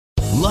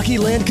Lucky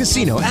Land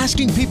Casino,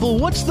 asking people,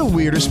 what's the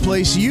weirdest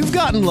place you've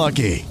gotten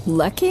lucky?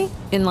 Lucky?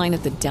 In line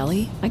at the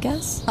deli, I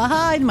guess?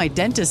 Aha, in my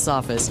dentist's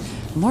office.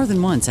 More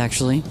than once,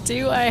 actually.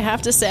 Do I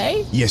have to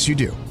say? Yes, you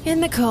do. In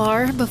the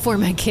car before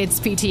my kids'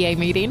 PTA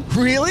meeting.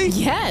 Really?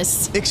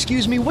 Yes.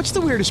 Excuse me, what's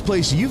the weirdest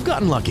place you've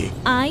gotten lucky?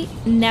 I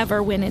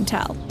never win and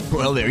tell.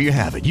 Well, there you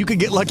have it. You can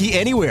get lucky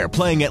anywhere,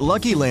 playing at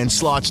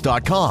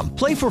LuckyLandSlots.com.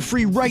 Play for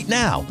free right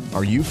now.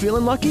 Are you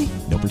feeling lucky?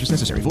 No purchase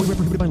necessary. Void where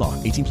prohibited by law.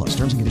 18 plus.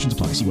 Terms and conditions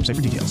apply. See website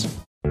for details.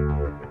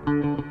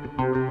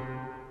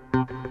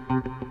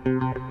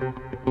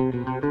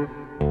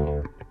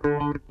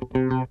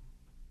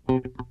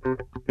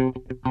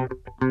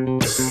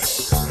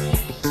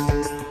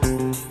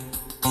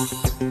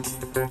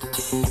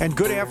 And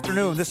good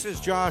afternoon. This is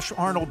Josh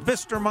Arnold,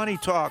 Mr. Money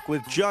Talk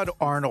with Judd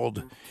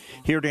Arnold,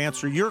 here to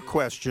answer your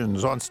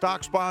questions on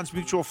stocks, bonds,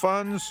 mutual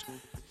funds,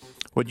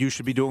 what you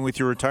should be doing with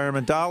your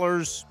retirement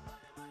dollars.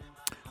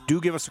 Do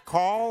give us a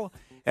call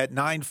at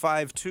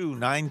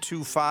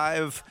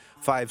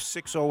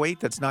 952-925-5608.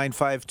 That's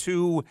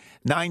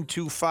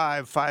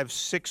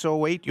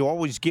 952-925-5608. You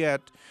always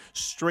get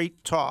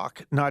straight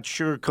talk, not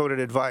sugar-coated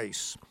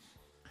advice.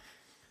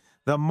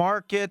 The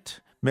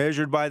market,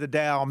 measured by the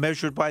Dow,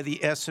 measured by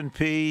the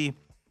S&P,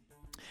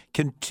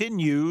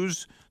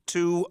 continues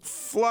to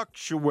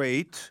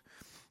fluctuate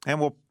and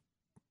will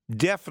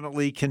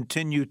definitely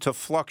continue to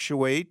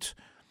fluctuate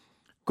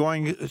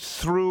going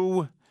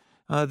through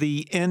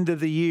the end of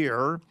the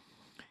year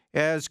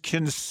as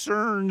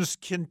concerns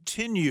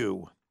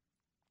continue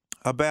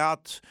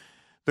about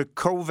the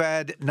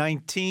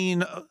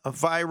COVID-19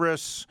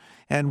 virus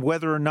and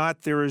whether or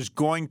not there is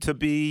going to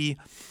be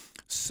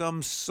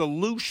some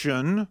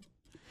solution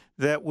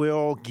that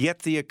will get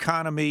the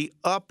economy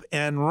up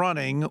and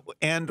running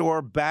and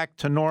or back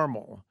to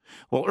normal.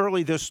 Well,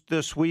 early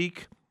this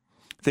week,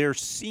 there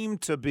seemed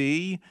to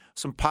be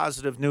some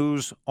positive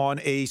news on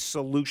a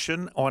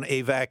solution, on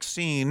a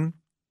vaccine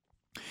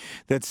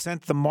that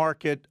sent the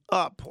market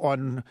up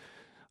on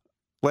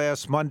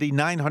last Monday,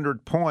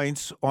 900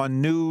 points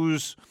on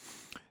news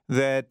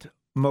that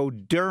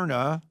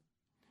Moderna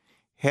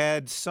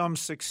had some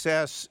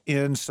success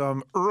in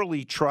some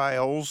early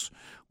trials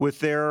with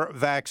their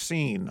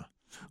vaccine.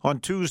 On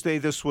Tuesday,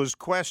 this was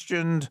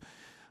questioned.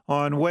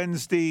 On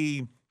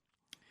Wednesday,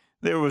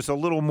 there was a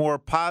little more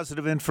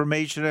positive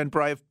information. And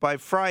by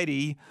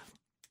Friday,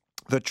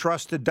 the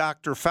trusted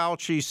Dr.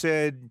 Fauci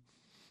said,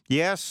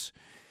 yes,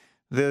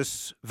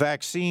 this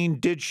vaccine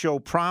did show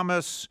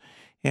promise,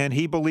 and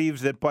he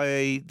believes that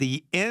by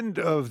the end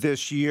of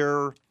this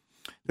year,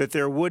 that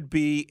there would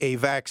be a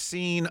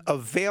vaccine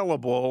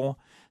available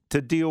to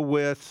deal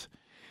with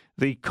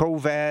the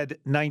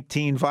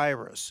COVID-19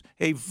 virus.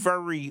 A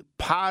very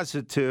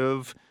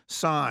positive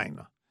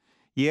sign.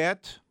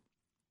 Yet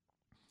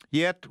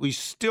we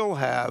still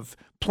have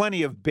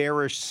plenty of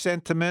bearish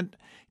sentiment.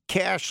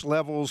 Cash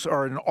levels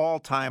are at an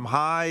all-time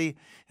high.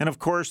 And, of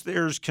course,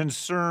 there's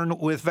concern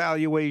with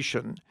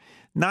valuation.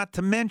 Not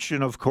to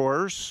mention, of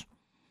course,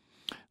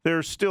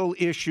 there's still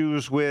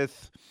issues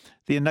with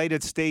the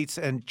United States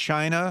and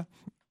China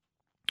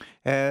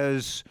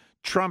as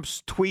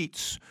Trump's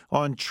tweets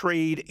on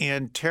trade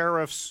and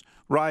tariffs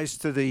rise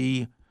to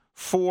the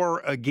fore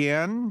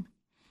again,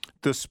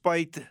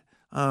 despite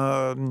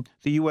the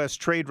U.S.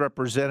 trade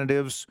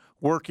representatives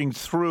working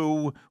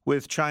through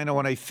with China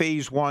on a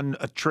phase one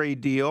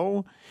trade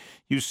deal.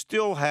 You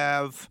still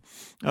have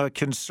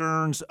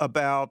concerns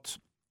about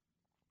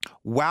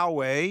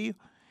Huawei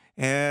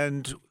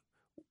and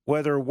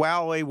whether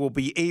Huawei will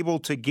be able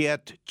to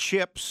get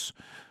chips,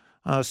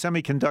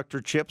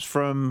 semiconductor chips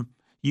from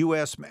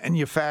U.S.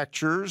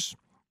 manufacturers,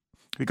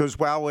 because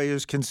Huawei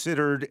is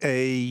considered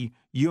a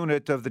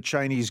unit of the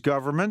Chinese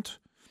government.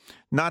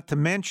 Not to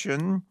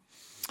mention,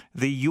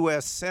 the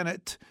U.S.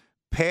 Senate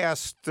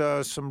passed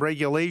some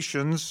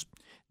regulations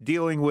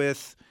dealing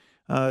with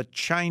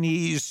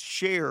Chinese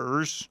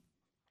shares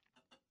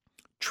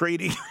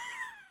trading.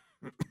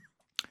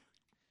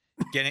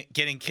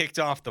 Getting kicked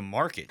off the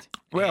market.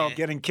 Well,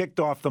 getting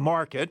kicked off the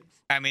market.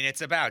 I mean,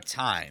 it's about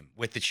time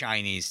with the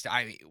Chinese.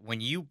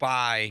 When you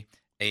buy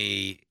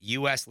a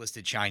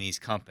U.S.-listed Chinese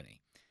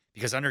company,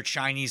 because under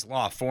Chinese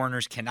law,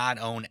 foreigners cannot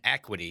own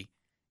equity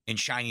in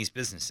Chinese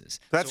businesses.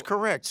 That's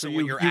correct. So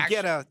you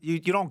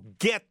don't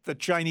get the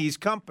Chinese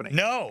company.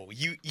 No,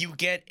 you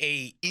get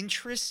a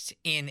interest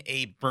in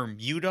a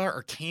Bermuda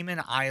or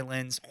Cayman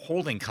Islands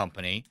holding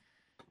company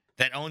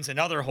that owns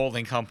another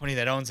holding company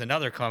that owns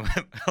another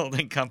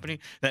holding company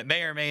that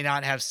may or may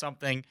not have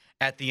something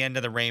at the end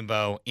of the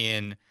rainbow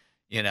in,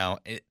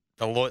 the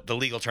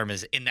legal term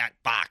is in that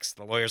box.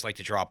 The lawyers like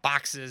to draw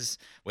boxes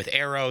with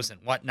arrows and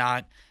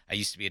whatnot. I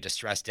used to be a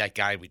distressed debt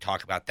guy. We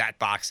talk about that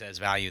box has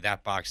value,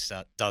 that box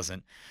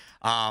doesn't.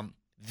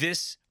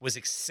 This was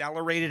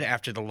accelerated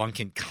after the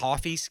Lunkin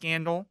Coffee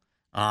scandal,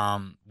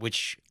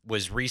 which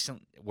was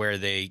recent, where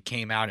they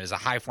came out as a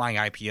high-flying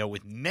IPO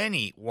with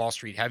many Wall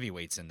Street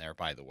heavyweights in there,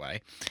 by the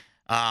way,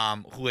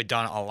 who had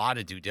done a lot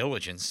of due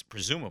diligence,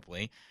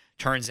 presumably.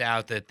 Turns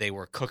out that they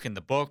were cooking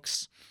the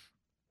books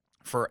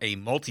for a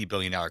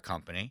multi-billion-dollar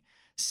company,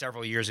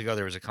 several years ago,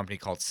 there was a company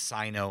called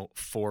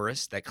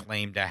Sino-Forest that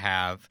claimed to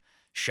have,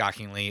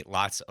 shockingly,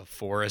 lots of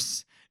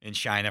forests in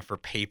China for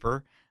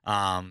paper,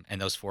 and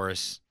those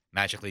forests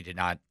magically did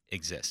not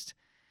exist.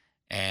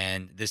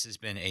 And this has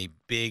been a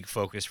big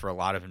focus for a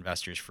lot of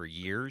investors for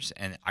years.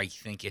 And I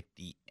think at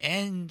the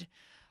end,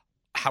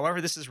 however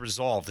this is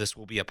resolved, this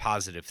will be a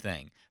positive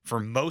thing. For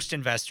most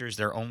investors,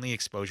 their only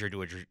exposure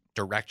to a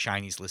direct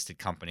Chinese listed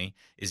company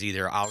is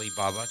either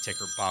Alibaba,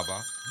 ticker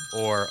Baba,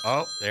 or,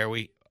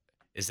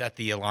 is that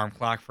the alarm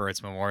clock for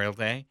its Memorial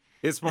Day?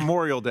 It's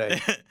Memorial Day.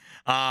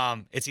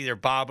 It's either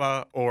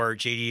Baba or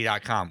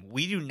JD.com.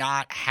 We do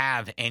not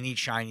have any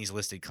Chinese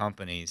listed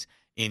companies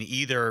in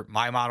either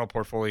my model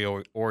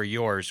portfolio or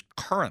yours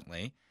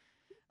currently.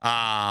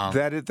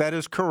 That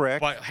is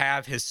correct. But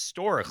have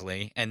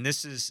historically, and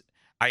this is,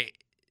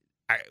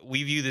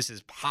 we view this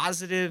as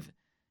positive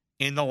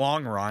in the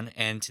long run.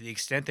 And to the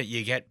extent that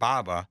you get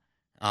Baba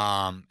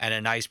at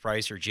a nice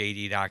price or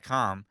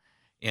JD.com,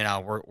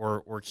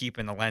 we're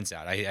keeping the lens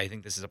out. I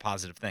think this is a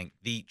positive thing.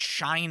 The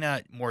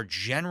China more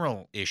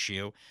general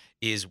issue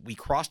is we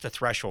crossed a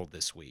threshold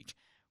this week,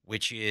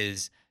 which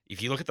is,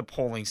 if you look at the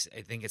polling,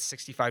 I think it's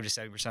 65 to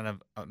 70%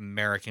 of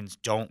Americans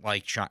don't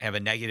like China, have a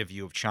negative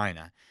view of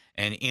China.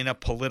 And in a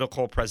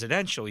political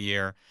presidential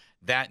year,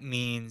 that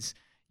means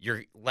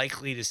you're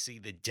likely to see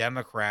the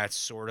Democrats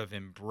sort of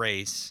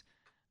embrace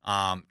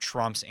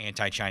Trump's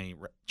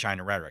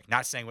anti-China rhetoric.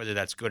 Not saying whether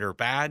that's good or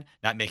bad,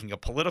 not making a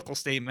political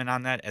statement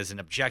on that. As an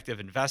objective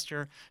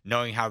investor,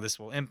 knowing how this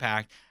will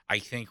impact, I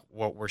think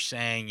what we're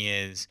saying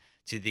is,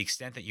 to the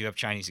extent that you have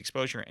Chinese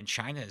exposure, and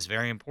China is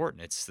very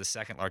important. It's the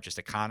second largest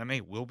economy,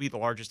 will be the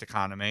largest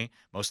economy,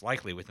 most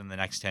likely within the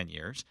next 10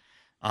 years.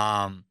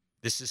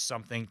 This is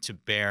something to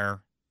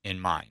bear in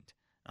mind.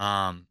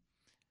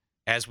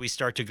 As we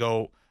start to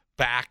go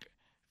back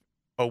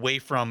away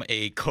from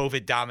a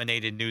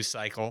COVID-dominated news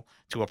cycle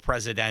to a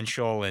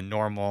presidential and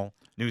normal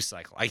news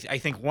cycle. I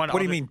think one. What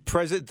do you mean,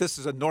 This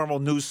is a normal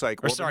news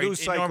cycle.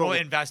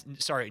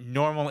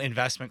 Normal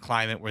investment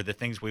climate where the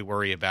things we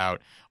worry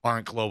about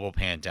aren't global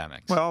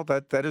pandemics. Well,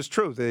 that is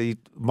true.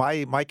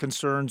 My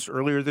concerns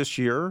earlier this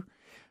year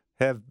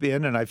have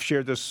been, and I've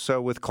shared this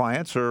with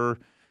clients, are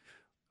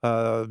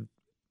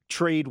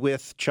trade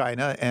with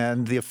China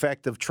and the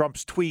effect of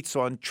Trump's tweets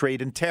on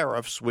trade and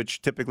tariffs,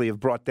 which typically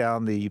have brought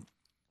down the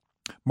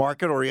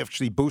market or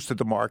actually boosted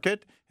the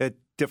market at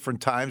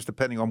different times,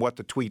 depending on what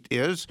the tweet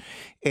is,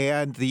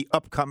 and the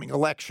upcoming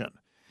election.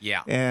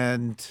 Yeah,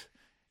 and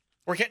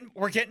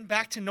we're getting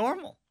back to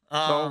normal.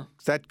 So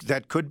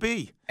that could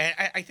be. And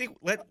I think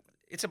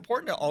it's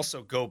important to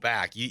also go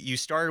back. You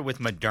started with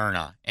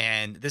Moderna,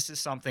 and this is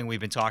something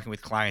we've been talking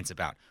with clients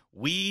about.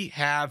 We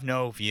have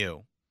no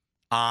view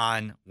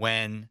on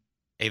when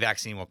a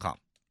vaccine will come.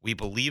 We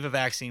believe a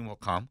vaccine will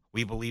come.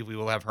 We believe we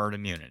will have herd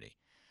immunity.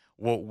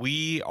 What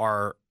we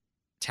are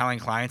telling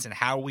clients and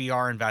how we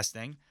are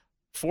investing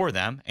for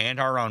them and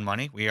our own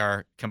money. We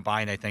are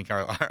combined, I think,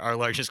 our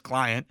largest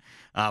client.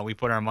 We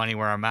put our money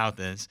where our mouth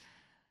is.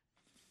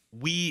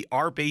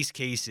 Our base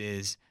case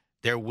is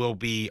there will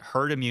be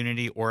herd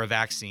immunity or a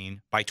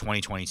vaccine by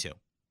 2022.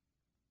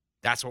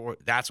 That's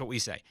what we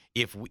say.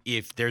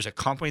 If there's a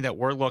company that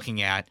we're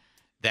looking at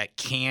that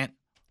can't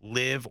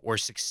live or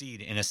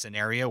succeed in a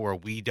scenario where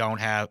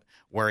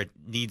where it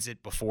needs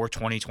it before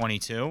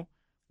 2022,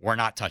 we're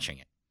not touching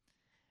it.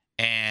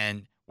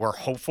 And we're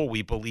hopeful.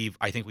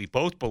 I think we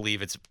both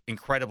believe it's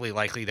incredibly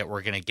likely that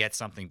we're going to get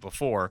something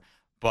before,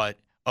 but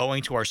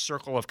owing to our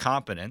circle of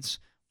competence,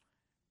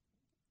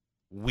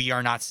 we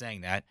are not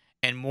saying that.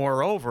 And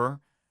moreover,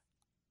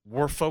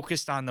 we're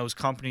focused on those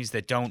companies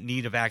that don't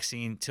need a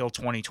vaccine till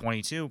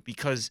 2022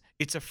 because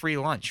it's a free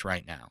lunch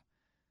right now.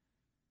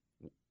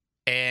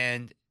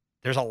 And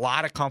there's a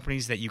lot of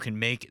companies that you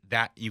can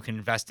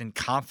invest in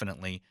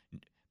confidently,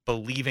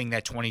 believing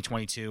that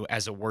 2022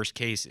 as a worst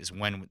case is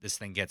when this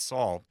thing gets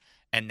solved.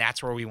 And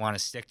that's where we want to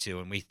stick to.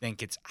 And we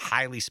think it's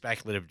highly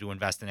speculative to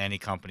invest in any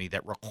company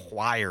that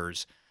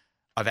requires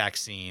a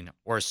vaccine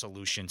or a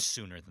solution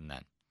sooner than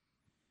then.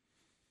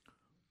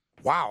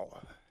 Wow.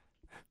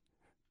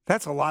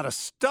 That's a lot of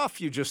stuff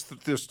you just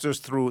threw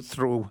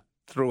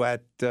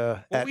at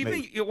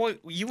me.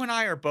 You and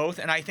I are both,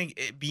 and I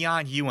think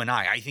beyond you and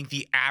I think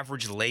the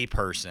average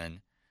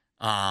layperson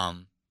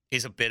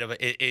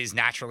is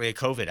naturally a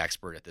COVID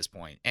expert at this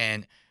point.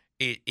 And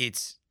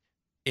it's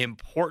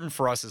important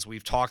for us, as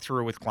we've talked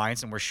through with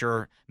clients, and we're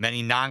sure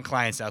many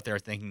non-clients out there are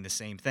thinking the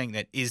same thing,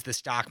 that is the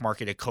stock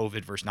market a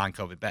COVID versus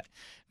non-COVID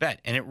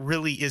bet. And it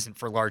really isn't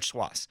for large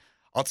swaths.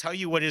 I'll tell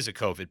you what is a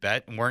COVID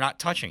bet, and we're not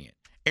touching it.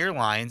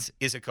 Airlines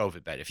is a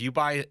COVID bet. If you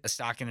buy a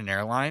stock in an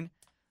airline,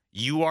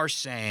 you are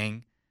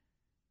saying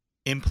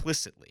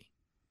implicitly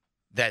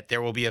that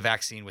there will be a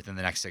vaccine within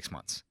the next 6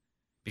 months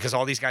because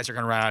all these guys are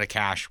going to run out of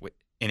cash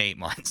in 8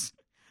 months.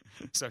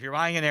 So if you're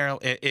buying an airline,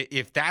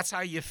 if that's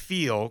how you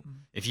feel,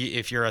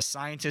 if you're a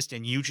scientist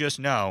and you just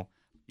know,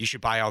 you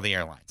should buy all the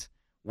airlines.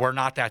 We're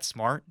not that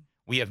smart.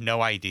 We have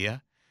no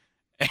idea,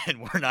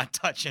 and we're not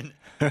touching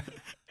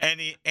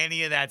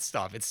any of that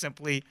stuff. It's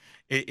simply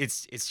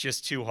it's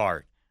just too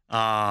hard.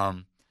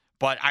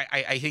 But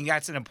I think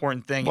that's an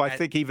important thing. Well, I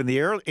think even the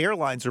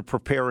airlines are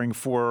preparing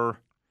for,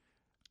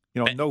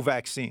 no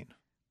vaccine.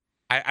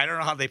 I don't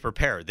know how they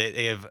prepare.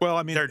 They have. Well,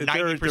 I mean, they're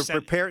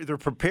 90%. They're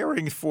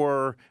preparing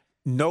for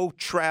no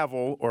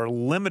travel or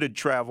limited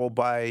travel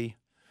by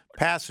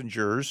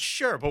passengers.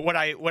 Sure, but what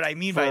I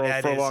mean by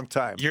that for is a long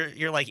time.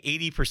 You're like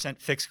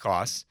 80% fixed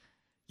costs.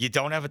 You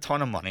don't have a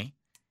ton of money,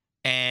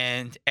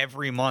 and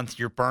every month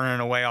you're burning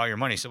away all your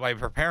money. So by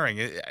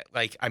preparing,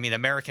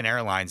 American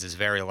Airlines is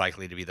very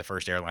likely to be the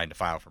first airline to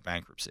file for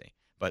bankruptcy.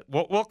 But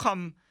we'll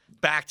come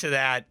back to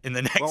that in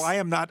the next. Well, I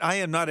am not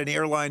an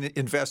airline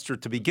investor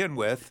to begin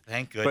with.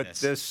 Thank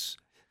goodness. But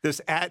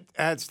this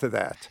adds to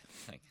that.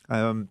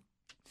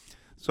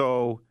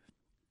 So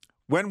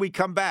when we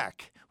come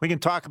back, we can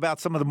talk about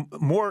some of the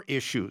more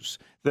issues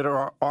that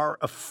are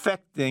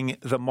affecting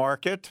the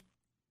market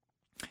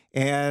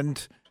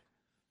and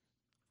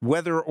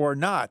whether or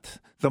not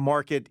the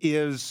market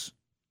is,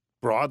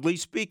 broadly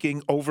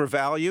speaking,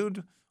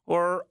 overvalued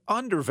or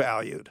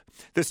undervalued.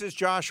 This is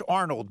Josh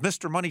Arnold,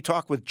 Mr. Money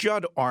Talk with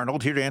Judd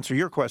Arnold, here to answer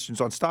your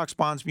questions on stocks,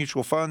 bonds,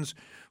 mutual funds,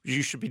 what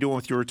you should be doing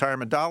with your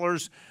retirement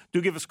dollars.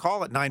 Do give us a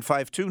call at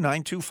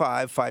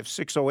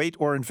 952-925-5608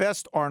 or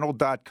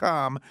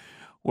investarnold.com.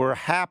 We're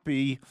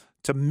happy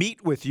to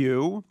meet with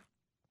you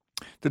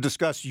to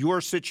discuss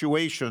your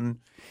situation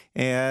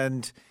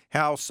and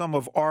how some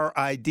of our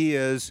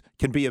ideas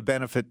can be a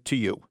benefit to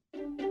you.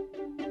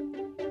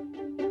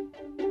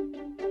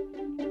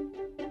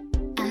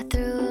 I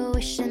threw a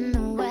wish in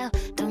the well.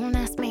 Don't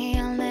ask me,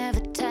 I'll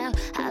never tell.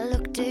 I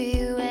looked to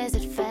you as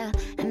it fell,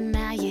 and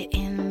now you're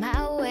in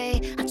my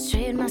way. I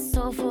trade my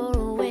soul for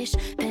a wish.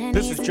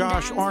 This is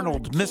Josh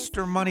Arnold,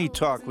 Mr. Money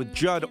Talk with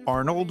Judd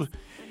Arnold,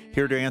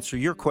 here to answer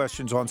your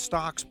questions on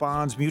stocks,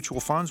 bonds, mutual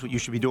funds, what you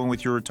should be doing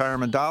with your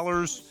retirement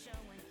dollars.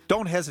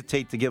 Don't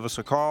hesitate to give us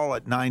a call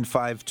at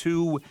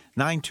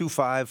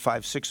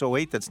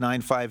 952-925-5608. That's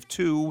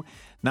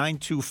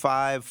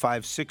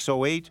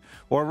 952-925-5608.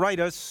 Or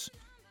write us,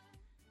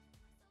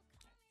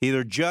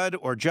 either Judd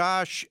or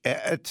Josh,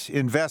 at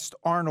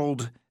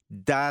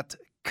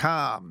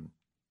investarnold.com.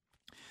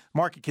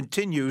 Market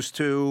continues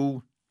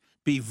to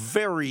be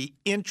very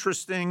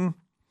interesting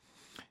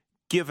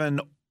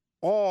given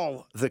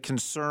all the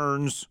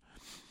concerns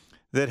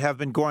that have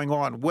been going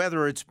on,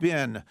 whether it's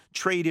been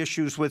trade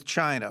issues with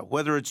China,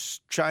 whether it's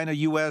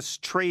China-U.S.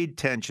 trade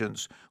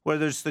tensions,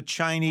 whether it's the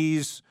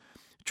Chinese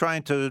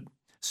trying to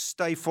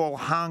stifle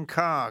Hong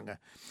Kong,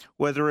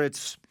 whether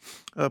it's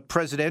a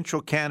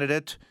presidential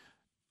candidate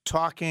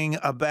talking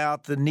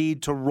about the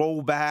need to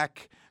roll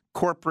back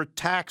corporate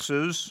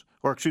taxes,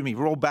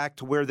 roll back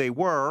to where they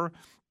were,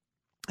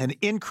 and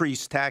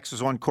increase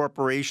taxes on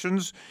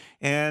corporations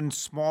and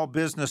small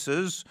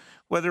businesses,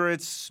 whether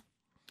it's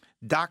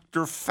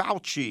Dr.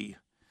 Fauci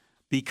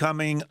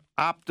becoming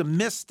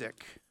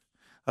optimistic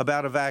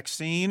about a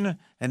vaccine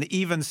and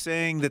even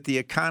saying that the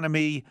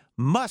economy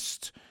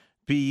must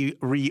be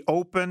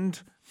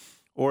reopened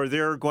or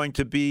there are going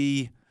to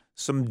be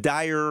some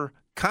dire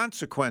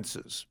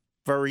consequences.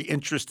 Very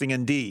interesting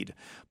indeed.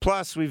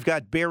 Plus, we've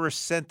got bearish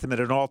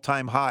sentiment at an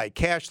all-time high,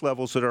 cash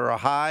levels that are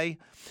high,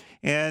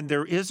 and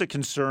there is a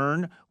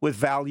concern with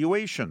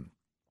valuation.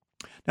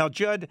 Now,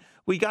 Judd,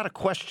 we got a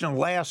question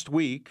last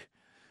week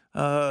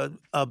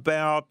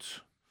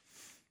about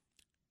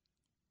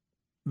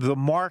the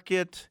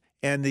market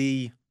and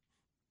the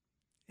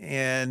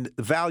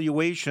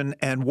valuation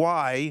and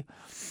why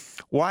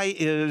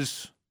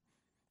is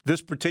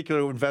this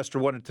particular investor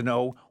wanted to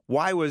know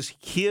why was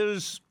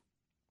his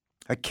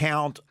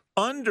account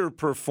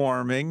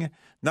underperforming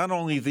not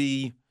only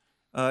the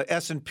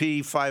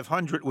S&P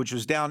 500, which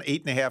was down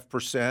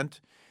 8.5%,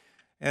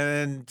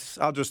 and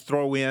I'll just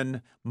throw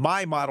in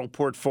my model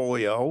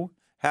portfolio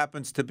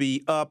happens to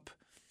be up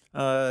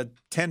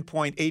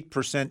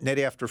 10.8% net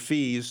after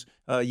fees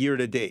year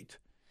to date.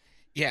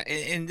 Yeah,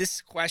 and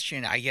this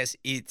question, I guess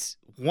it's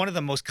one of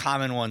the most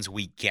common ones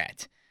we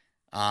get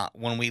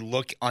when we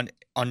look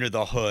under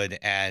the hood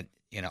at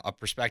a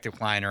prospective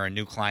client or a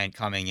new client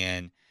coming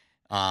in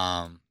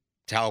to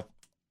help,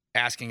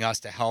 asking us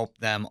to help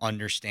them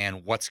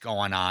understand what's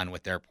going on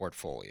with their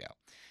portfolio.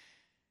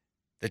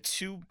 The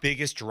two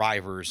biggest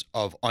drivers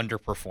of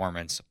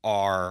underperformance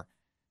are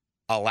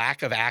a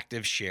lack of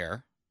active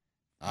share,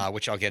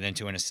 which I'll get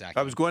into in a second.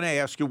 I was going to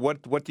ask you,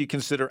 what do you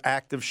consider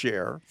active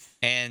share?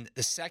 And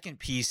the second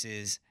piece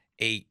is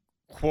a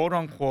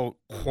quote-unquote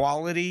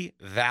quality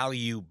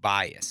value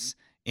bias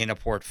in a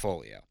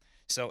portfolio.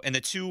 So, and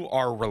the two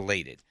are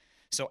related.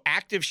 So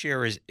active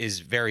share is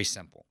very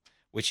simple,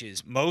 which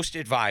is most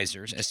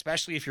advisors,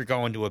 especially if you're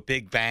going to a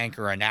big bank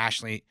or a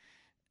national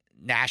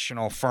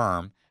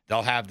firm,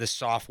 they'll have this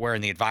software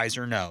and the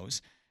advisor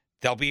knows.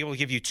 They'll be able to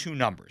give you two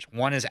numbers.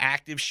 One is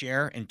active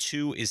share and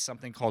two is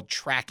something called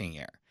tracking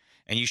error.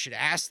 And you should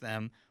ask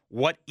them,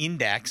 what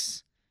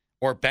index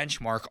or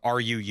benchmark are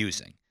you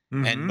using?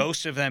 Mm-hmm. And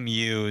most of them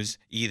use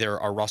either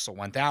a Russell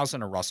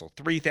 1000, a Russell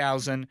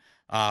 3000,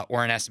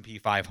 or an S&P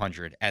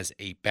 500 as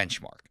a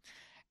benchmark.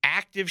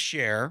 Active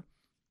share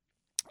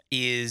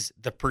is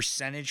the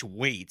percentage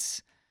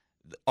weights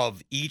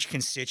of each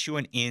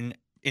constituent in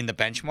the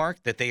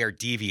benchmark that they are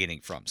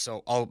deviating from.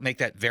 So I'll make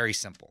that very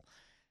simple.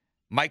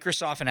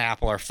 Microsoft and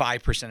Apple are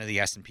 5% of the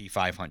S&P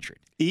 500.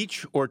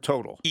 Each or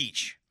total?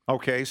 Each.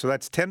 Okay, so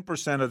that's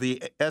 10% of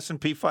the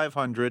S&P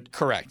 500.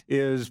 Correct.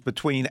 Is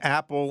between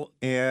Apple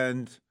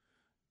and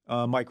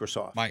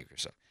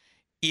Microsoft.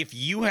 If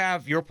you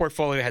have your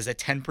portfolio has a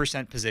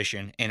 10%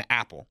 position in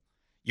Apple,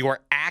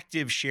 your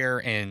active share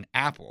in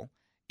Apple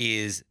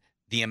is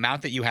the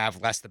amount that you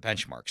have less the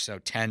benchmark. So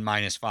 10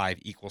 minus 5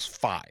 equals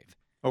 5.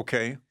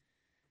 Okay.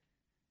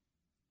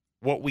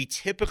 What we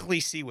typically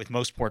see with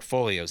most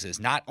portfolios is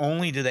not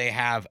only do they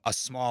have a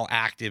small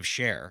active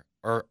share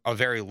or a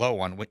very low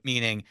one,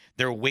 meaning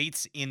their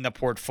weights in the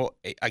portfolio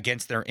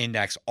against their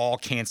index all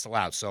cancel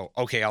out. So,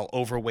 okay, I'll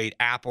overweight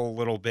Apple a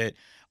little bit.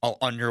 I'll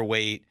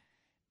underweight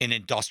an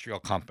industrial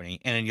company.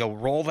 And then you'll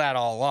roll that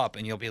all up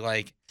and you'll be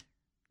like,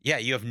 yeah,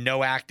 you have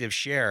no active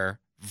share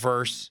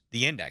versus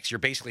the index. You're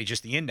basically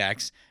just the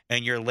index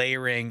and you're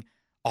layering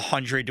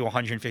 100 to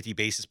 150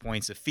 basis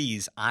points of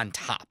fees on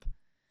top.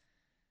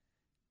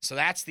 So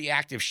that's the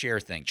active share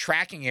thing.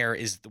 Tracking error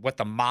is what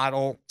the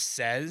model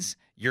says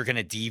you're going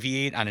to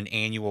deviate on an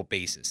annual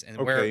basis. And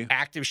where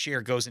active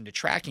share goes into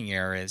tracking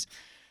error is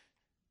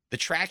the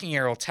tracking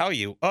error will tell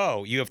you,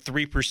 oh, you have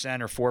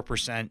 3% or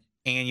 4%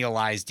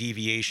 annualized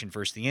deviation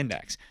versus the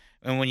index.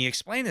 And when you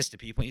explain this to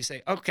people, you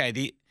say,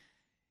 okay,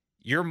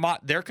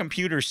 their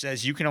computer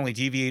says you can only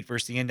deviate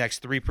versus the index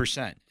 3%.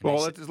 And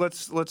well,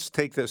 let's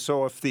take this.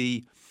 So if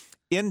the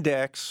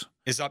index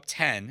is up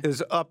 10,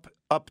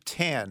 up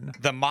 10,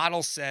 the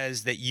model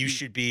says that you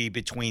should be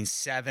between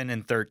 7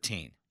 and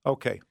 13.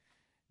 Okay.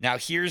 Now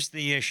here's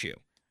the issue: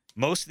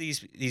 most of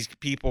these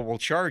people will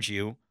charge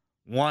you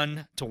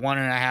 1 to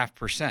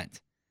 1.5%,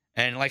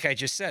 and like I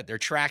just said, they're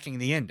tracking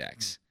the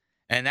index,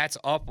 and that's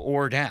up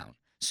or down.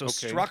 So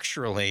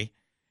structurally,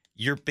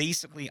 you're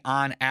basically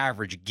on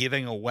average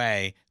giving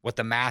away what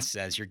the math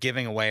says. You're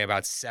giving away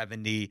about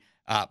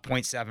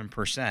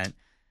 70.7%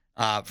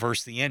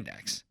 versus the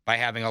index by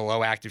having a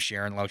low active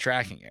share and low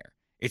tracking error.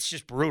 It's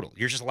just brutal.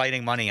 You're just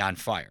lighting money on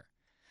fire.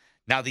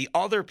 Now, the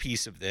other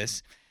piece of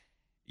this,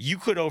 you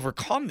could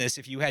overcome this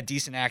if you had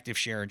decent active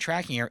share and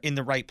tracking error in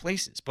the right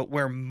places. But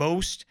where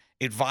most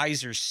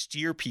advisors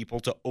steer people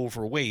to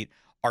overweight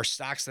are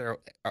stocks that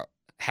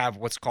have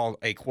what's called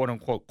a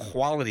quote-unquote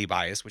quality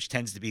bias, which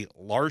tends to be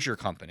larger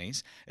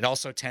companies. It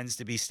also tends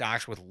to be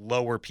stocks with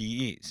lower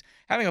PEs.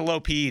 Having a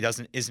low PE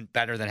isn't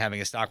better than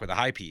having a stock with a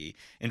high PE.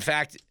 In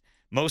fact,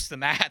 most of the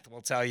math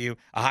will tell you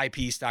a high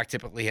PE stock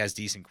typically has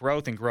decent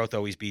growth, and growth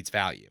always beats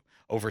value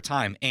over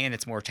time, and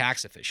it's more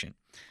tax efficient.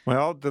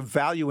 Well, the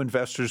value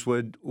investors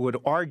would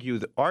argue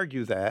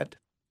that.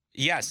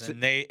 Yes,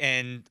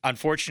 and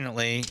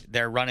unfortunately,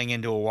 they're running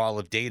into a wall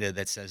of data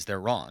that says they're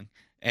wrong.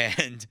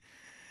 And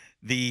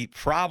the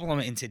problem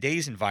in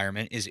today's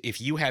environment is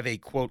if you have a,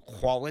 quote,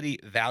 quality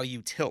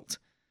value tilt,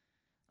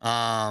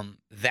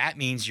 that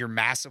means you're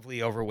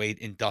massively overweight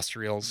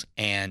industrials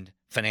and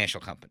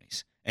financial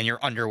companies, and you're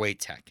underweight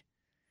tech.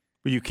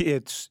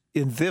 It's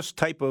in this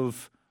type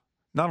of,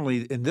 not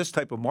only in this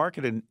type of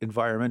market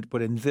environment,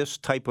 but in this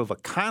type of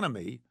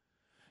economy,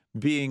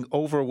 being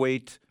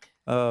overweight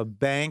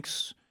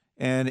banks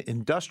and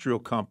industrial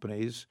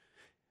companies,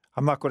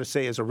 I'm not going to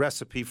say is a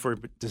recipe for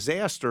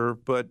disaster,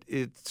 but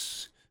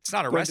it's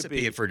not a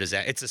recipe for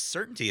disaster. It's a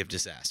certainty of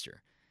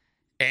disaster.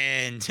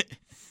 And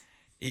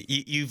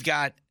you've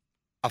got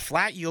a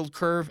flat yield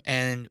curve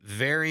and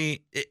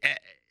very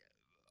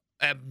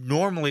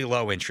abnormally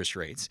low interest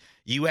rates.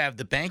 You have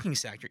the banking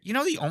sector. You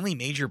know the only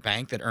major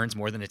bank that earns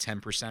more than a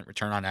 10%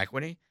 return on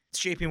equity? It's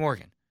JP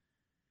Morgan.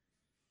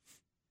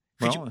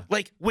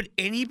 Would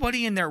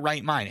anybody in their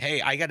right mind,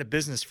 hey, I got a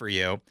business for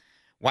you.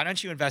 Why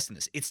don't you invest in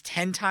this? It's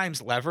 10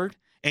 times levered,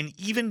 and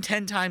even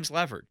 10 times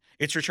levered,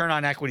 its return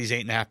on equity is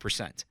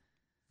 8.5%.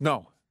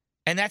 No.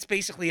 And that's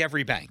basically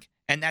every bank.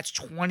 And that's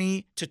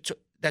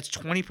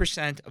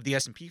 20% of the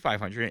S&P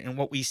 500. And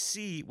what we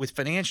see with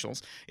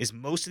financials is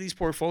most of these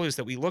portfolios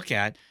that we look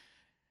at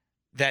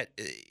that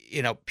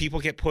people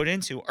get put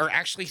into are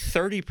actually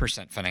 30%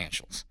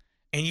 financials.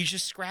 And you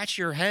just scratch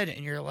your head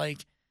and you're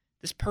like,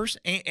 this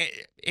person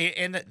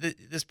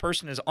this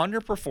person is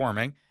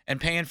underperforming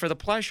and paying for the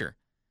pleasure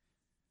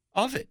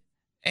of it.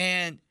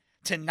 And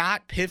to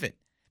not pivot.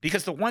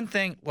 Because the one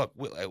thing, look,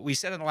 we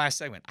said in the last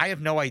segment, I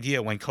have no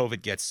idea when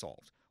COVID gets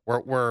solved.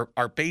 Where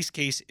our base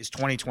case is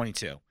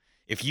 2022.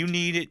 If you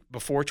need it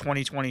before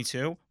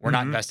 2022, we're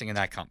not investing in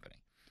that company.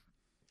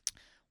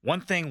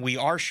 One thing we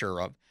are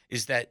sure of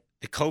is that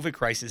the COVID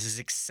crisis is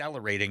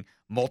accelerating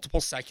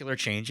multiple secular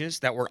changes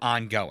that were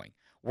ongoing.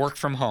 Work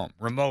from home,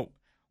 remote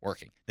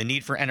working, the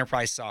need for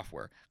enterprise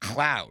software,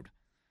 cloud,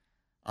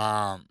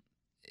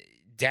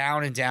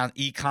 down and down,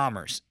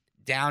 e-commerce,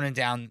 down and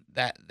down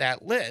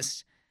that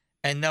list.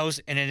 And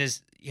it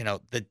is,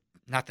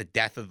 not the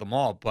death of them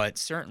all, but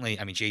certainly,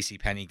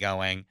 JCPenney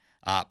going,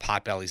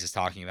 Potbellies is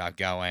talking about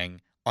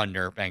going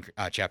under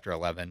Chapter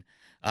 11.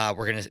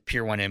 We're going to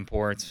Pier 1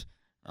 Imports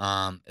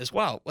as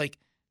well. Like,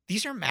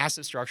 these are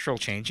massive structural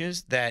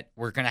changes that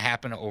were going to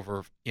happen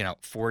over,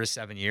 4 to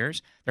 7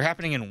 years. They're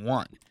happening in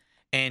one.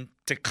 And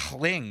to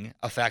cling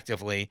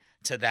effectively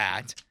to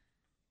that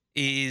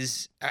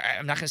is,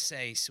 I'm not going to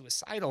say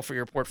suicidal for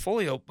your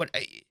portfolio, but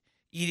it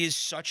is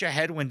such a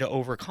headwind to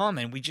overcome.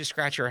 And we just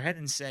scratch our head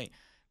and say,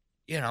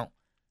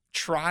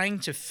 trying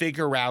to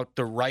figure out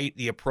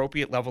the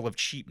appropriate level of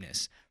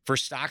cheapness for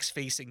stocks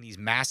facing these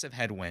massive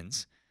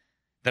headwinds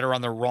that are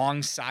on the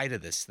wrong side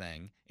of this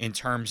thing in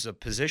terms of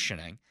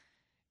positioning,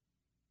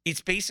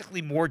 it's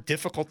basically more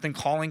difficult than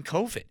calling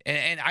COVID.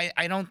 And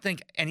I don't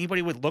think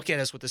anybody would look at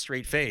us with a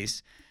straight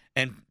face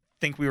and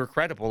think we were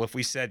credible if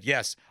we said,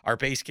 yes, our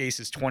base case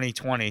is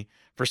 2020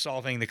 for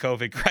solving the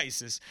COVID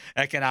crisis.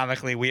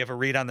 Economically, we have a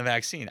read on the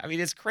vaccine. I mean,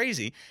 it's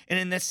crazy. And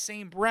in the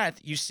same breath,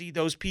 you see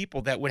those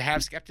people that would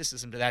have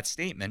skepticism to that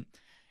statement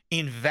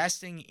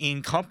investing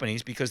in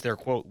companies because they're,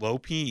 quote, low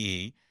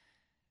PE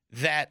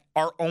that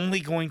are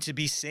only going to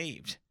be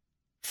saved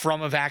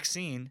from a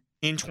vaccine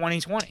in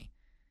 2020.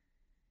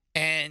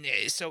 And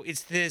so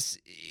it's this,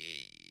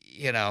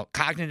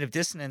 cognitive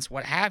dissonance,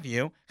 what have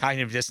you.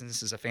 Cognitive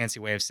dissonance is a fancy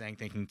way of saying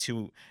thinking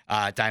two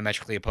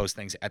diametrically opposed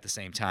things at the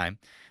same time.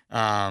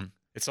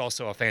 It's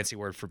also a fancy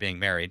word for being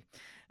married.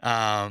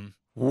 Whoa,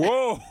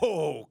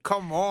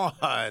 come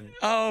on.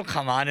 Oh,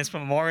 come on. It's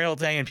Memorial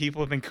Day and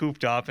people have been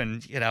cooped up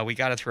and, we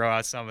got to throw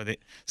out some of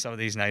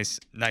these nice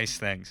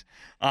things.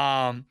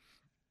 But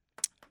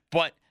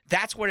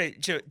that's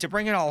what to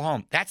bring it all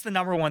home, that's the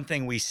number one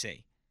thing we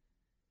see.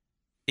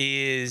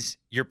 Is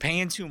you're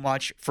paying too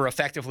much for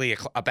effectively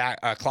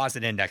a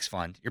closet index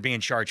fund. You're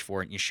being charged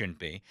for it, and you shouldn't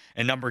be.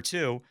 And number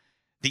two,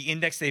 the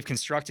index they've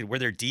constructed where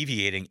they're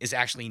deviating is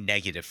actually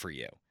negative for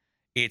you.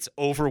 It's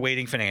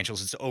overweighting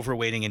financials. It's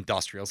overweighting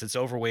industrials. It's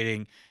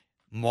overweighting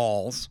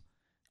malls.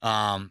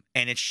 And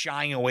it's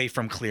shying away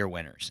from clear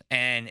winners.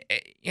 And,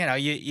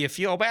 you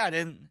feel bad.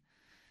 And,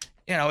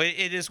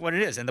 it is what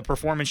it is. And the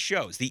performance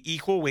shows. The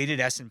equal-weighted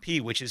S&P,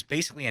 which is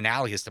basically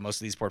analogous to most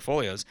of these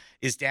portfolios,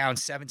 is down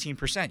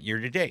 17%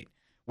 year-to-date,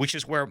 which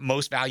is where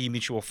most value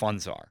mutual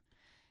funds are.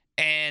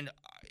 And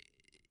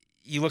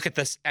you look at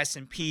the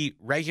S&P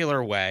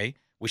regular way,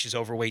 which is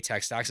overweight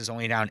tech stocks, is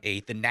only down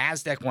 8. The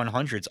NASDAQ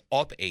 100 is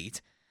up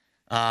 8.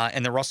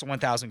 And the Russell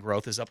 1000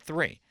 growth is up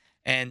 3.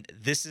 And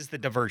this is the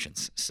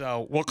divergence.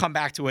 So we'll come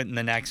back to it in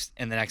the next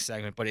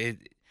segment, but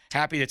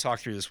happy to talk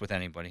through this with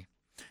anybody.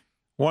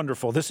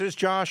 Wonderful. This is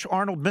Josh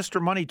Arnold, Mr.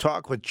 Money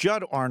Talk with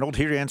Judd Arnold,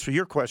 here to answer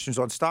your questions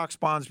on stocks,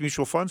 bonds,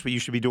 mutual funds, what you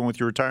should be doing with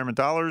your retirement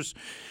dollars.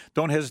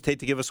 Don't hesitate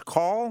to give us a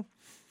call,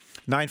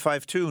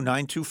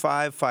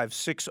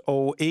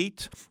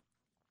 952-925-5608.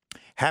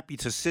 Happy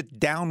to sit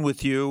down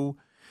with you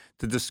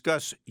to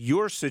discuss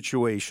your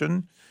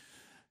situation.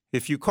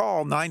 If you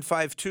call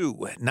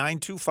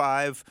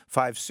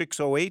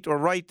 952-925-5608 or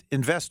write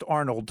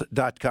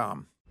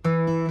investarnold.com.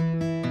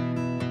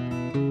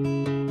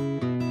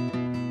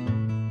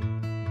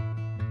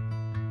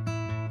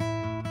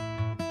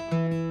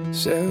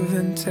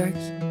 7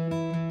 texts,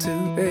 2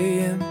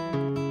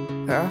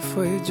 a.m.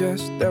 Halfway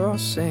dressed, they're all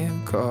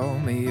saying, call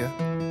me up.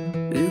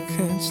 You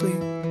can't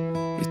sleep,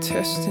 you're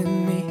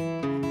testing me.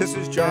 This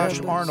is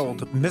Josh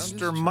Arnold,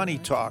 Mr. Money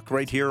Talk,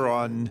 right here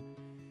on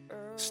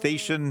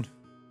station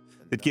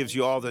that gives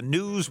you all the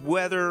news,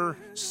 weather,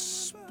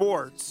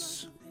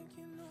 sports,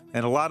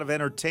 and a lot of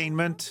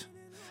entertainment.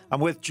 I'm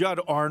with Judd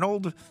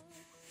Arnold,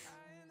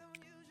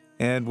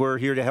 and we're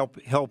here to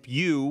help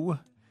you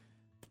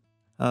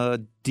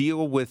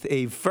deal with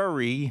a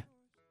very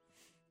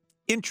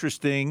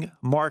interesting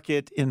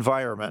market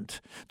environment.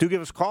 Do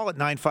give us a call at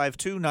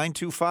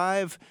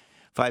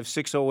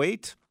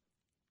 952-925-5608.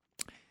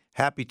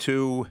 Happy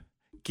to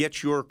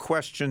get your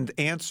questions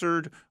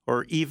answered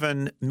or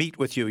even meet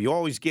with you. You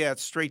always get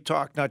straight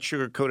talk, not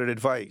sugar-coated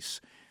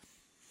advice.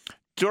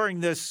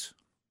 During this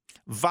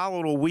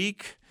volatile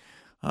week,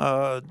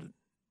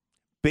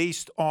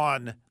 based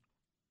on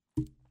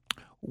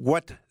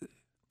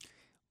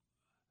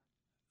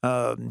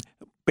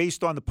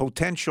based on the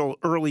potential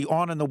early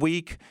on in the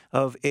week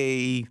of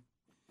a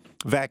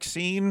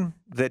vaccine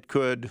that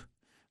could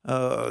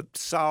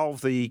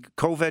solve the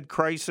COVID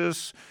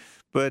crisis,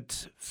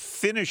 but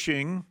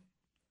finishing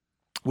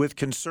with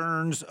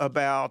concerns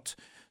about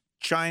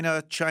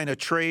China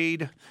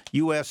trade,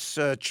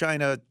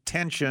 U.S.-China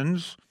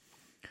tensions,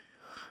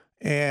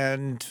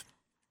 and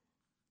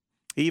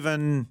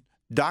even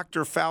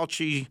Dr.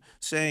 Fauci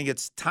saying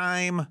it's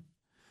time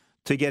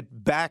to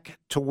get back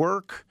to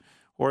work,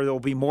 or there'll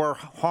be more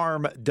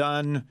harm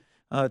done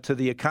to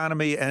the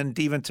economy and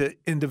even to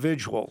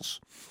individuals.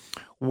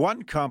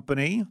 One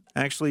company,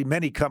 actually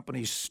many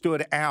companies,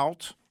 stood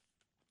out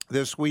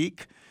this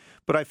week,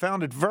 but I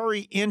found it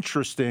very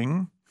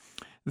interesting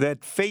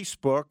that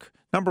Facebook,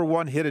 number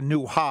one, hit a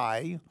new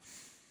high,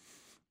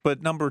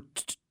 but number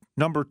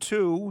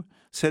two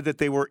said that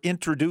they were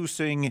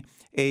introducing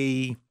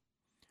a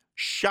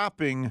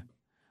shopping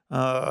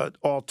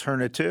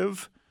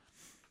alternative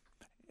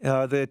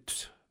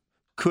that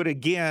could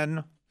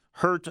again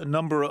hurt a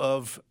number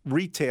of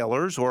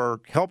retailers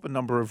or help a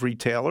number of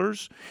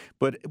retailers,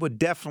 but it would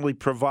definitely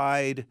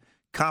provide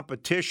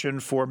competition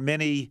for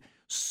many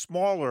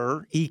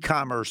smaller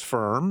e-commerce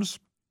firms.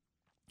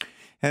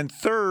 And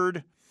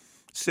third,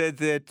 said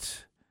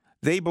that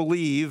they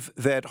believe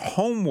that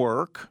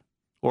homework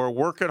or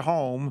work at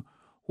home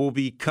will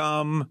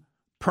become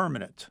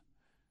permanent.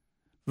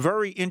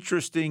 Very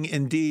interesting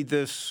indeed,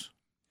 this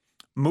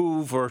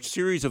move or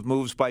series of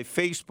moves by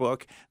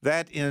Facebook,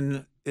 that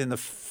in the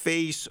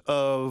face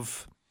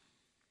of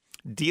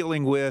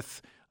dealing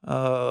with,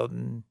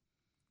 we'll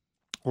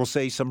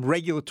say, some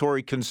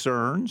regulatory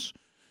concerns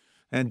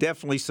and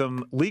definitely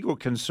some legal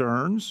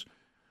concerns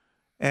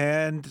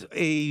and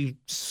a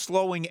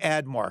slowing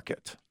ad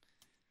market.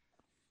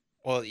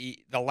 Well,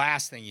 the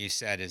last thing you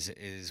said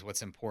is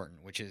what's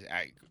important, which is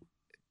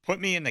put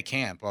me in the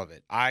camp of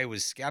it. I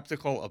was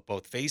skeptical of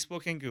both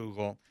Facebook and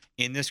Google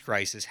in this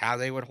crisis, how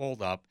they would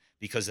hold up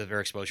because of their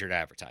exposure to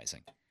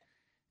advertising.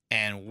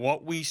 And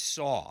what we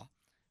saw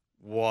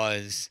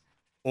was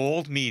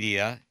old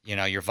media,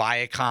 your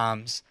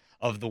Viacoms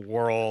of the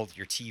world,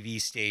 your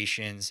TV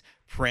stations,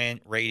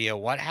 print, radio,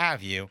 what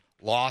have you,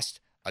 lost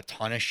a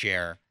ton of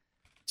share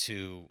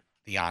to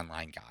the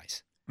online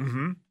guys.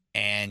 Mm-hmm.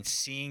 And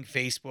seeing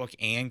Facebook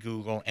and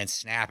Google and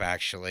Snap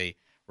actually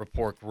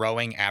report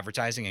growing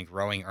advertising and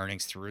growing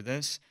earnings through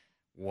this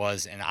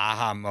was an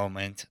aha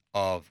moment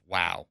of,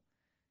 wow,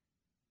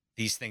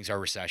 these things are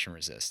recession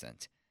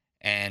resistant.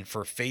 And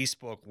for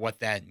Facebook, what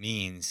that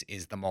means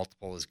is the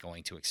multiple is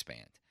going to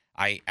expand.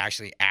 I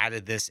actually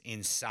added this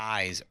in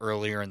size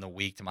earlier in the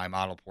week to my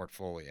model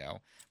portfolio.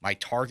 My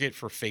target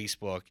for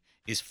Facebook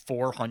is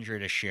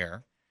 $400 a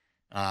share.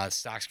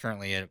 Stock's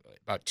currently at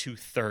about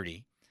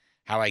 $230.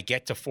 How I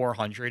get to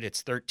 400,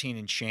 it's 13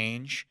 and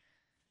change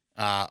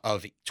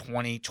of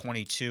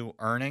 2022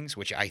 earnings,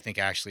 which I think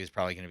actually is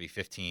probably going to be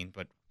 15,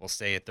 but we'll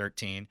stay at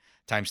 13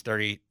 times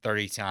 30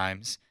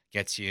 times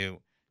gets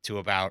you to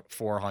about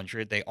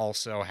 400. They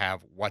also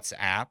have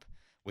WhatsApp,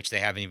 which they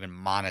haven't even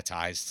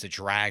monetized, to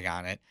drag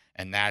on it,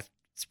 and that's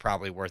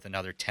probably worth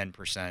another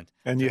 10%.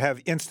 And you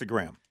have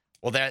Instagram.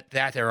 Well, that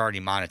they're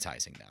already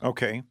monetizing now.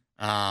 Okay.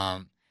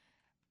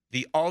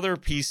 The other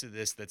piece of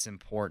this that's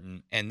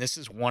important, and this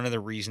is one of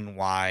the reasons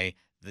why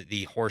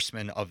the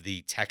horsemen of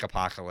the tech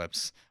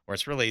apocalypse, or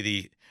it's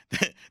really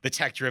the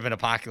tech-driven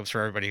apocalypse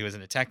for everybody who is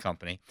in a tech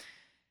company,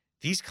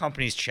 these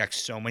companies check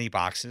so many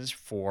boxes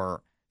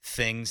for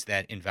things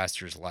that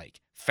investors like.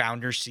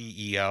 Founder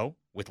CEO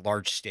with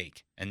large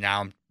stake. And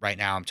right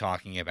now I'm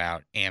talking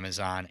about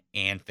Amazon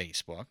and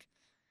Facebook,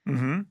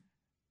 mm-hmm.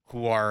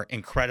 who are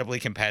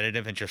incredibly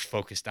competitive and just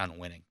focused on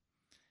winning.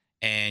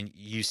 And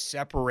you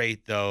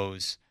separate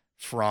those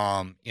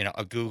from,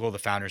 a Google. The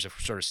founders have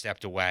sort of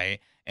stepped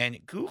away.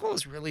 And Google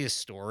is really a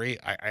story.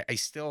 I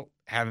still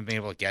haven't been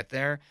able to get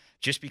there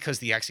just because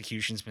the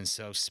execution's been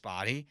so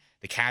spotty.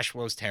 The cash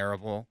flow is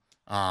terrible.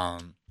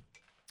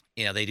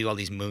 They do all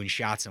these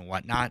moonshots and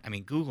whatnot. I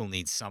mean, Google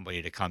needs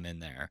somebody to come in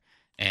there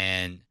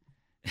and,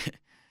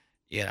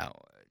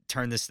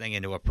 turn this thing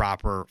into a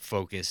proper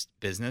focused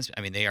business.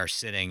 I mean, they are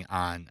sitting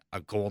on a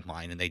gold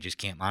mine and they just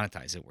can't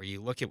monetize it. Where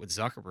you look at what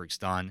Zuckerberg's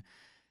done,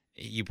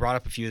 you brought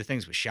up a few of the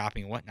things with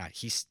shopping and whatnot.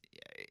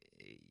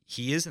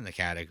 He is in the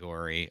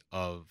category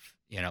of,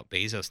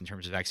 Bezos in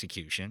terms of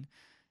execution.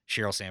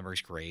 Sheryl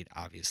Sandberg's great,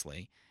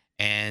 obviously.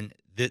 And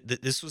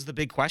this was the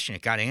big question.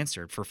 It got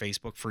answered for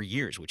Facebook for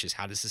years, which is,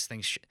 how does this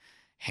thing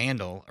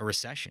handle a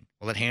recession?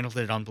 Well, it handled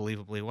it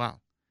unbelievably well.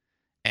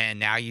 And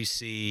now you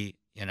see,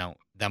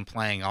 them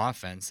playing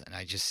offense. And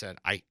I just said,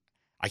 I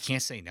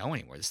can't say no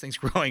anymore. This thing's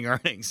growing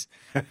earnings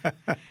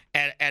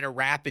at a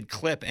rapid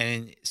clip.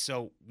 And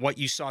so what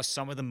you saw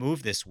some of the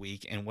move this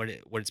week and what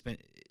it's been,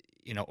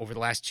 over the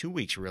last 2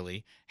 weeks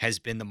really has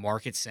been the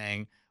market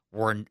saying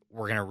we're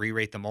going to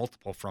re-rate the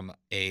multiple from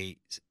a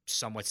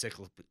somewhat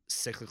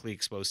cyclically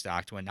exposed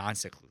stock to a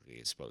non-cyclically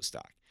exposed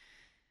stock.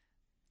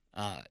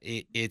 I'm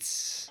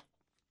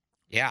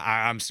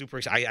super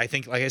excited. I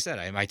think, like I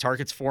said, my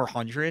target's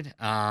 400,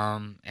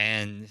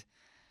 and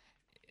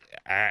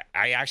I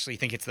actually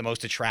think it's the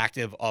most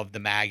attractive of the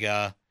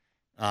MAGA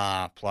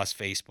plus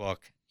Facebook,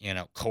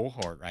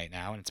 cohort right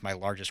now, and it's my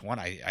largest one.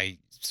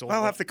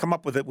 I'll have to come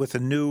up with it with a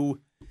new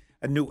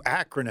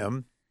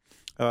acronym.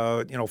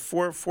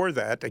 For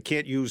that, I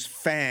can't use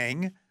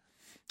FANG,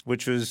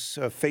 which is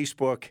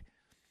Facebook,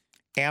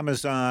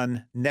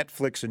 Amazon,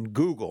 Netflix, and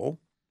Google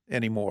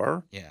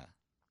anymore. Yeah.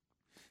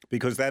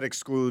 Because that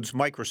excludes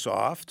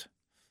Microsoft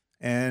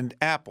and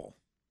Apple.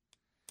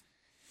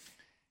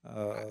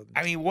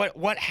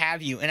 What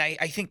have you? And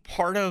I think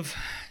part of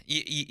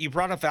you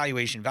brought up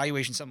valuation.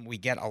 Valuation is something we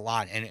get a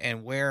lot,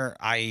 and where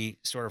I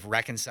sort of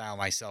reconcile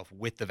myself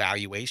with the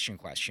valuation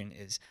question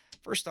is,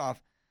 first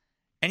off,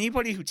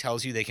 anybody who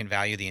tells you they can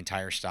value the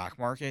entire stock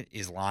market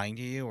is lying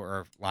to you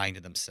or lying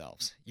to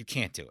themselves. You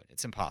can't do it.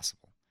 It's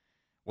impossible.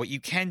 What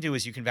you can do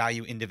is you can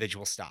value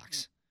individual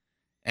stocks.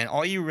 And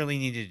all you really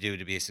need to do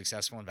to be a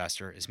successful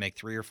investor is make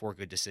 3 or 4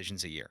 good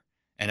decisions a year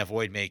and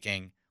avoid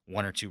making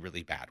 1 or 2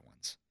 really bad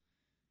ones.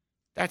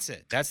 That's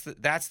it.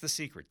 That's the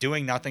secret.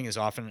 Doing nothing is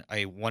often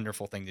a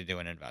wonderful thing to do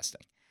in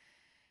investing.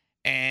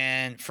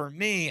 And for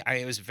me,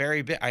 it was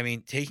very big. I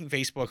mean, taking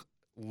Facebook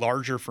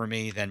larger for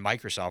me than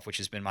Microsoft, which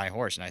has been my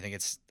horse. And I think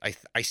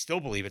I still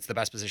believe it's the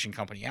best positioned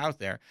company out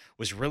there,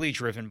 was really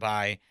driven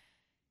by,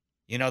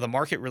 the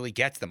market really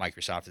gets that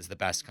Microsoft is the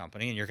best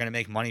company and you're going to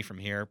make money from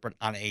here. But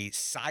on a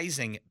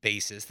sizing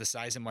basis, the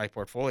size of my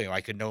portfolio,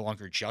 I could no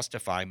longer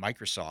justify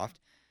Microsoft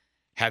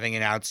having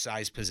an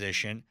outsized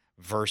position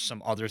versus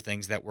some other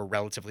things that were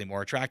relatively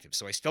more attractive.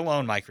 So I still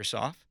own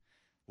Microsoft,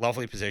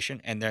 lovely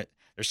position, and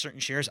there's certain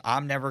shares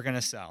I'm never going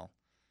to sell.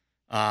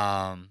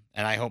 And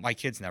I hope my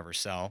kids never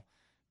sell.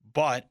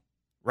 But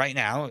right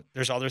now,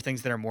 there's other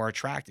things that are more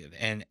attractive.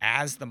 And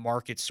as the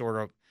market sort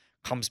of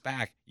comes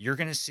back, you're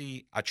going to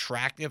see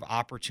attractive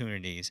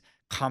opportunities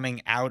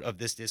coming out of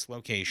this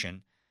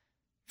dislocation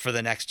for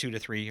the next 2 to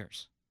 3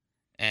 years.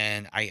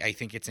 And I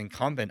think it's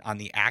incumbent on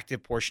the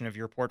active portion of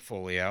your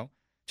portfolio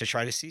to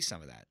try to see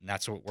some of that. And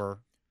that's what we're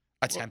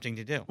attempting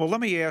to do. Well,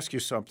 let me ask you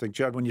something,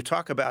 Judd. When you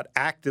talk about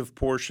active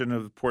portion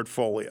of the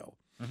portfolio,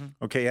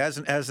 okay, as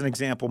an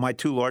example, my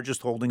two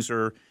largest holdings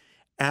are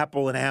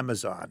Apple and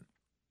Amazon.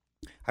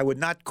 I would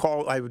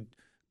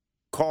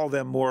call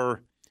them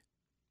more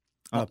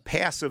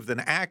passive than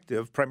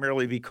active,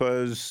 primarily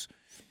because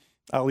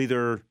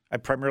I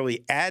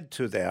primarily add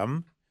to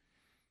them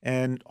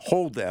and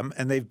hold them,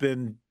 and they've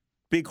been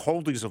big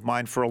holdings of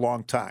mine for a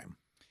long time.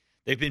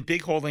 They've been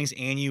big holdings,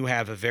 and you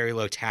have a very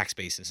low tax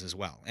basis as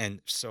well.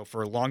 And so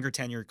for longer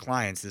tenured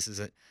clients, this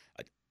is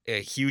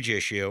a huge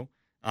issue.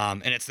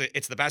 And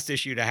it's the best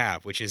issue to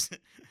have, which is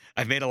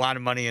I've made a lot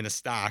of money in a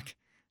stock,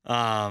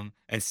 and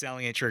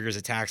selling it triggers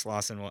a tax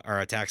loss or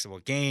a taxable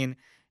gain,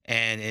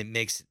 and it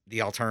makes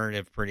the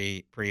alternative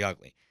pretty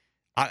ugly.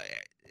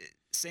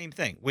 Same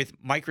thing with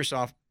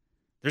Microsoft.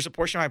 There's a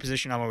portion of my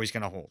position I'm always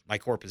going to hold, my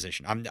core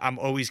position. I'm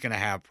always going to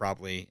have,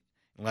 probably,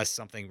 unless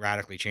something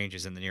radically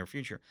changes in the near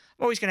future,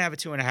 I'm always going to have a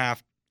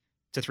 2.5%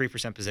 to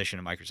 3% position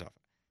in Microsoft.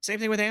 Same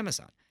thing with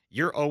Amazon.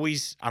 You're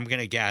always, I'm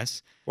going to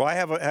guess. Well, I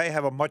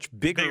have a much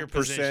bigger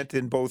percent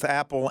in both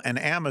Apple and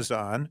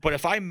Amazon. But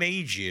if I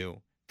made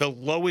you, the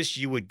lowest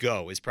you would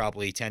go is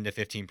probably 10 to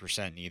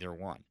 15% in either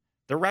one.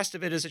 The rest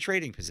of it is a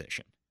trading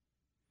position.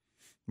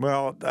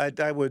 Well,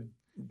 I would.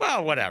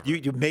 Well, whatever.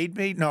 You made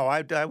me? No,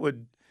 I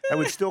would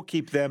still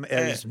keep them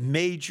as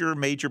major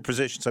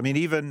positions. I mean,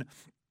 even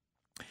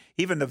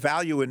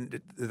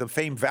the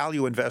famed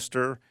value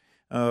investor,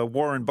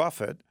 Warren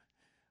Buffett,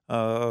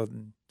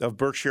 of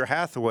Berkshire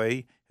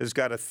Hathaway, has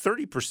got a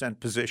 30%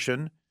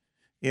 position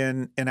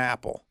in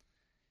Apple.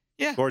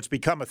 Yeah. Or it's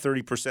become a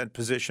 30%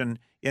 position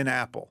in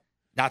Apple.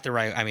 Not the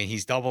right. I mean,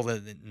 he's doubled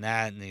it in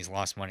that, and he's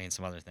lost money in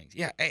some other things.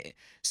 Yeah.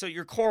 So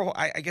your core,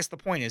 I guess the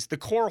point is, the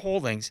core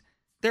holdings,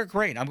 they're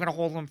great. I'm going to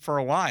hold them for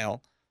a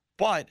while,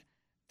 but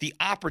the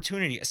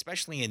opportunity,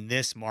 especially in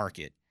this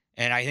market,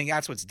 and I think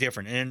that's what's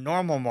different. In a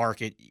normal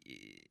market,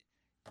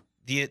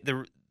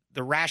 the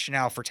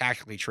rationale for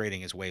tactically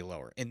trading is way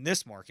lower. In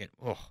this market,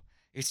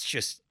 it's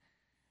just,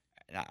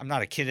 I'm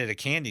not a kid at a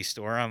candy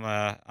store. I'm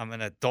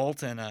an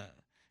adult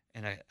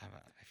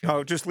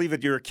just leave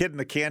it. You're a kid in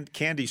the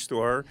candy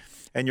store,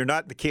 and you're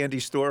not in the candy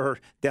store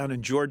down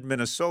in Jordan,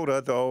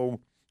 Minnesota,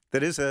 though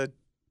that is a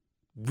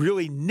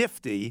really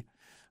nifty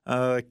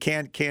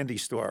candy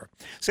store.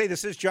 Say,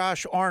 this is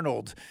Josh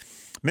Arnold,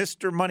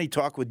 Mr. Money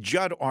Talk with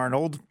Judd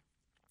Arnold,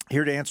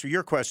 here to answer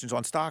your questions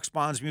on stocks,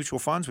 bonds, mutual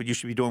funds, what you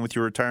should be doing with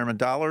your retirement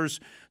dollars.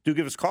 Do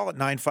give us a call at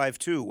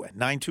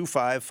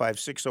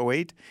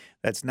 952-925-5608.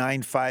 That's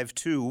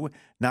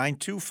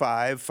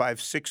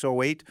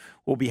 952-925-5608.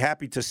 We'll be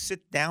happy to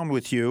sit down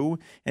with you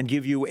and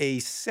give you a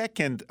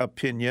second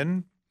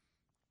opinion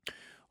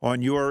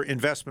on your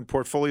investment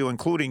portfolio,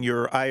 including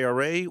your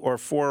IRA or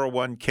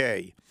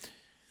 401k.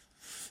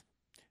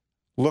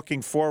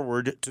 Looking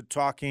forward to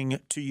talking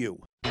to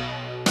you.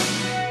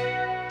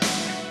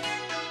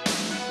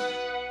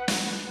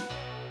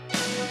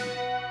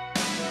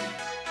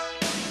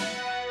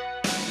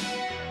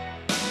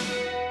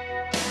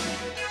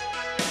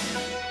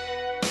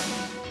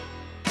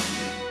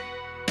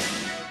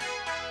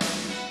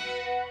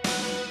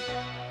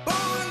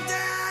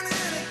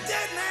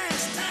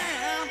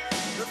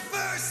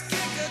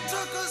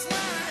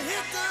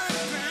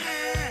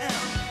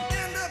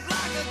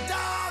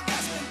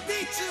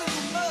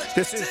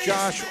 This is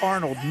Josh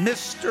Arnold,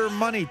 Mr.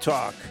 Money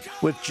Talk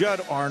with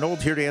Judd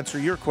Arnold, here to answer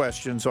your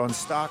questions on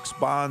stocks,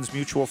 bonds,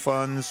 mutual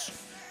funds,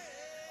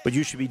 what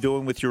you should be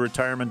doing with your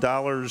retirement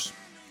dollars.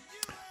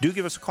 Do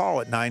give us a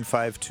call at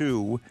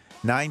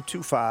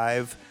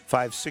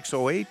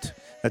 952-925-5608.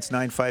 That's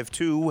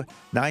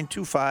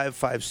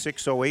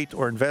 952-925-5608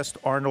 or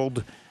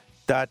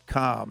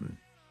investarnold.com.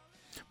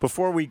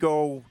 Before we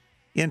go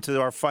into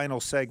our final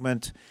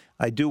segment,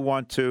 I do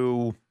want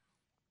to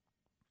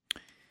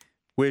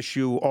wish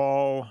you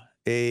all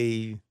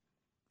a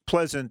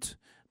pleasant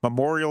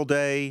Memorial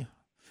Day.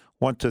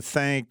 Want to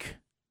thank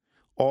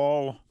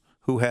all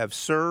who have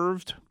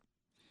served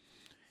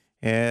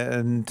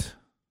and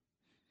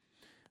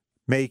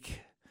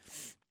make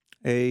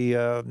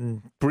a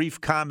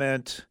brief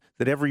comment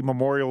that every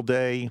Memorial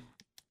Day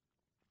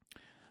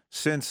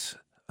since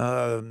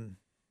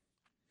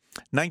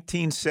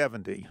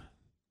 1970,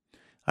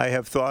 I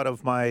have thought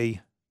of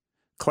my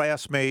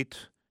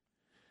classmate,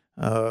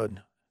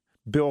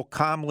 Bill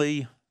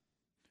Comley,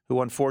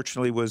 who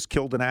unfortunately was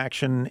killed in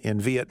action in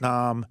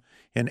Vietnam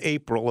in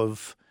April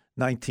of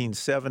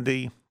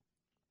 1970.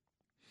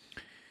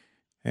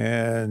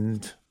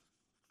 And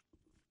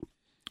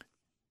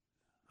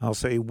I'll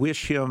say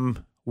wish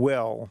him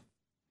well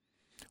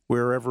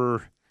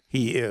wherever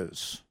he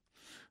is.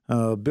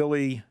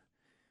 Billy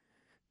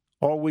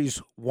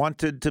always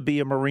wanted to be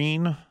a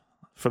Marine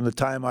from the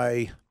time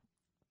I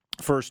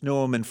first knew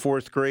him in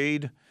fourth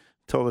grade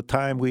till the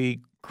time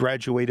we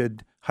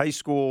graduated high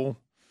school.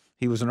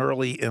 He was an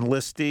early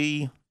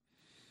enlistee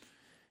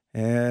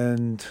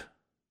and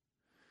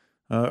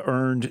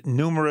earned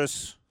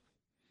numerous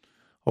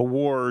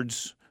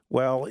awards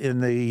while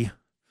in the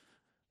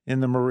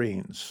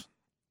Marines.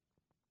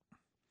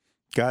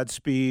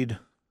 Godspeed,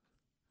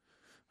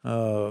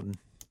 Billy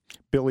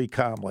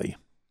Comley.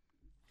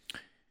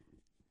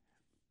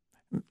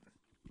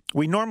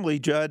 We normally,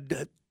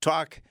 Judd,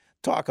 talk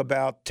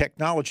about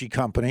technology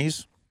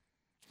companies,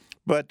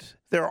 but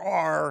there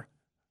are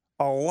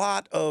a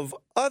lot of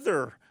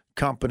other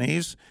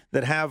companies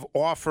that have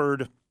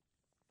offered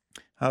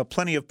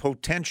plenty of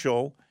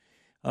potential,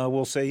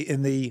 we'll say,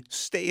 in the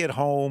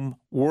stay-at-home,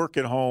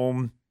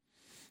 work-at-home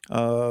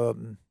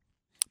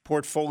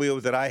portfolio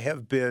that I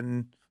have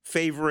been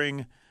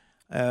favoring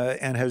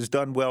and has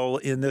done well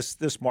in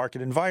this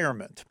market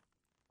environment.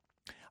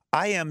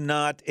 I am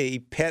not a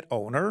pet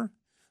owner,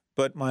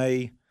 but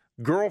my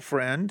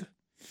girlfriend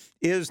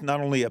is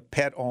not only a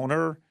pet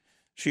owner,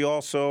 she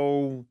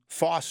also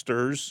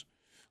fosters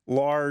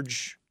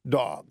large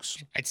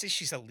dogs. I'd say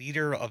she's a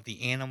leader of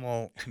the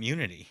animal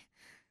community.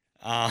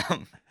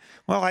 Well,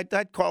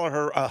 I'd call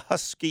her a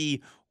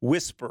husky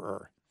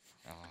whisperer.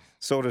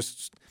 So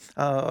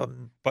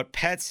but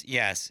pets,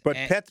 yes. But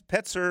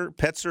pets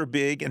are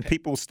big, and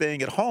people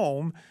staying at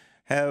home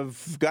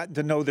have gotten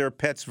to know their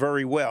pets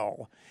very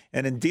well.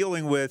 And in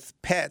dealing with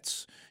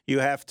pets, you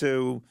have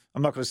to,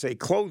 I'm not going to say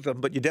clothe them,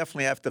 but you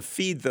definitely have to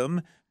feed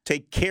them,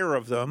 take care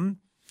of them,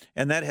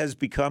 and that has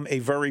become a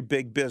very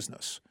big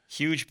business.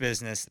 Huge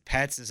business.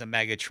 Pets is a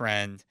mega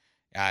trend.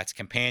 It's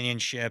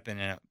companionship in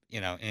an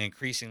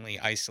increasingly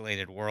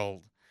isolated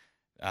world.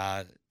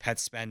 Pet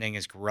spending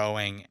is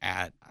growing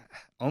at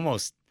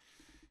almost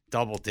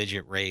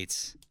double-digit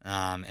rates.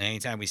 And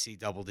anytime we see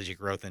double-digit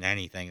growth in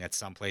anything, that's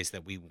someplace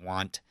that we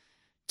want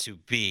to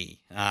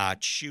be.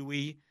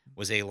 Chewy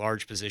was a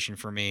large position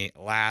for me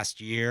last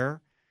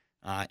year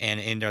and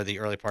into the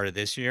early part of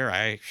this year.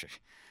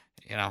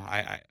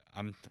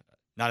 I'm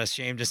not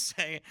ashamed to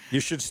say it. You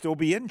should still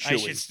be in Chewy. I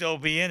should still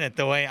be in it.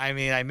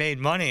 I made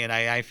money, and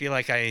I feel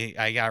like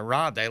I got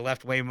robbed. I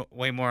left way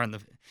more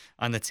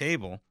on the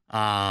table.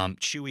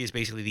 Chewy is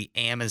basically the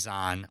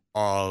Amazon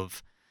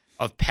of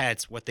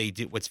pets. What they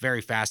do, what's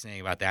very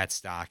fascinating about that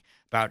stock,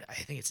 I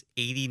think it's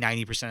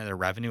 80-90% of their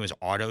revenue is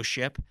auto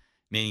ship,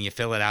 meaning you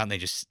fill it out and they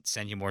just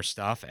send you more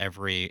stuff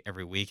every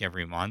week,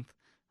 every month.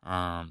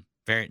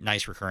 Very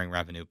nice recurring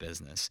revenue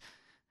business.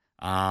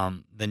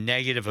 The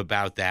negative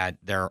about that,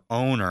 their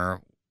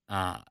owner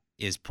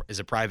is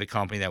a private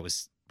company that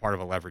was part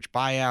of a leveraged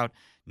buyout,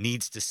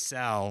 needs to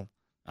sell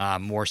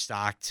more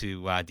stock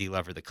to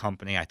delever the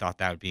company. I thought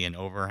that would be an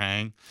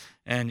overhang,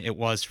 and it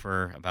was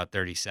for about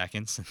 30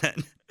 seconds, and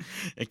then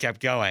it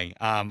kept going.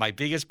 My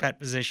biggest pet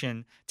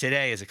position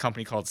today is a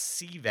company called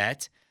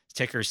CVET,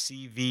 ticker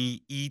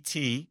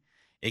CVET.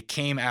 It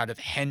came out of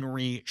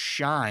Henry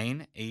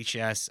Schein,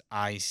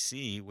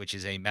 HSIC, which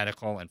is a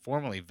medical and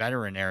formerly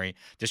veterinary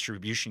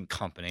distribution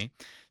company.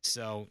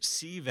 So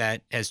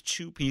CVET has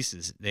two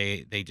pieces.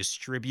 They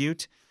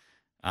distribute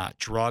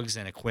drugs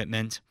and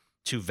equipment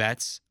to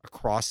vets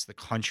across the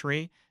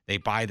country. They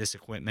buy this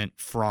equipment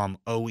from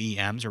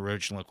OEMs,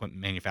 original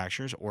equipment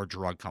manufacturers, or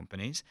drug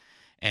companies.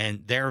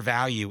 And their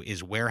value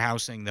is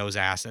warehousing those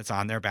assets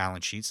on their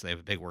balance sheets. So they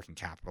have a big working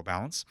capital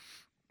balance,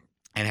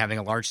 and having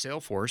a large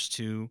sales force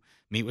to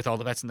meet with all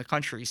the vets in the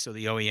country so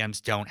the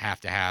OEMs don't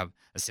have to have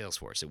a sales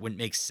force. It wouldn't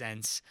make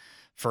sense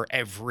for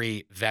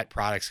every vet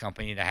products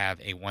company to have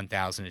a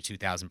 1,000 to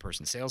 2,000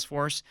 person sales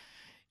force.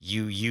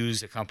 You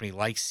use a company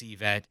like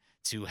CVET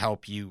to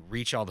help you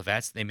reach all the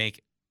vets. They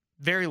make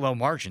very low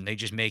margin. They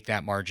just make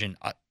that margin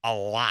a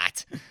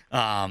lot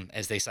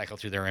as they cycle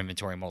through their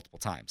inventory multiple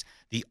times.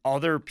 The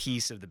other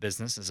piece of the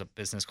business is a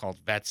business called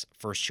Vets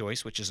First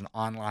Choice, which is an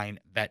online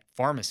vet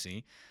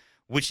pharmacy,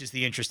 which is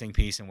the interesting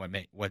piece and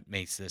what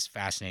makes this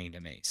fascinating to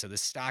me. So the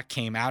stock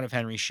came out of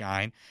Henry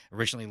Schein,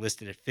 originally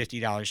listed at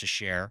 $50 a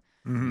share.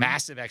 Mm-hmm.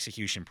 Massive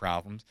execution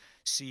problems.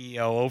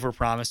 CEO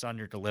overpromised,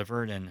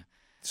 underdelivered, and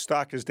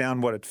stock is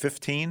down, at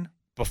 15?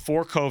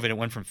 Before COVID, it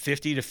went from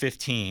 50 to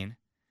 15.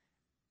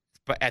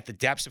 But at the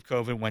depths of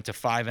COVID, it went to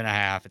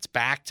 5.5. It's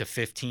back to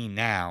 15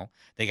 now.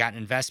 They got an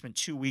investment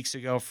 2 weeks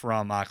ago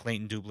from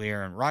Clayton,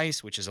 Dubilier &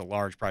 Rice, which is a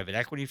large private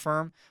equity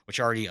firm,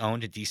 which already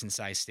owned a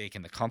decent-sized stake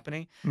in the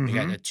company. Mm-hmm. They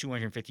got a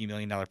 $250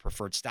 million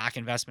preferred stock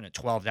investment at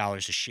 $12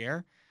 a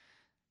share.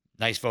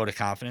 Nice vote of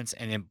confidence.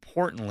 And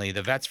importantly,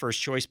 the Vets First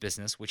Choice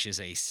business, which is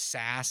a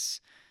SaaS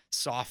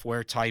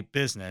software-type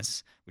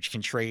business, which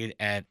can trade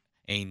at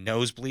a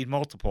nosebleed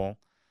multiple,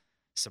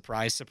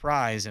 surprise,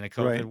 surprise, in a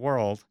COVID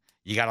world,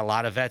 you got a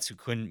lot of vets who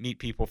couldn't meet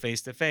people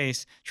face to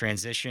face,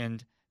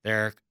 transitioned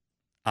their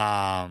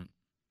clients,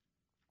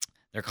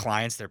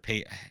 their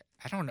pay.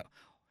 I don't know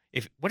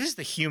what is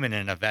the human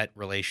in a vet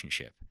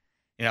relationship.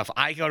 If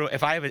I go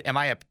to, am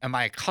I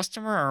a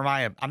customer or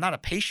I'm not a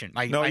patient?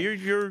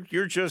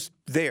 You're just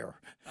there.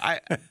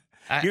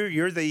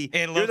 You're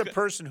the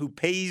person who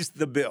pays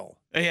the bill.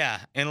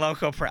 Yeah, in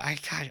loco. I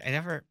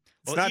never.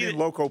 It's not in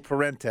loco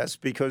parentis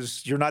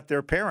because you're not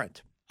their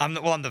parent. I'm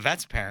the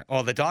vet's parent.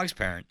 Well, the dog's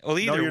parent. Well,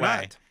 either no, you're way,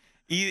 not.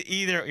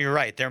 Either you're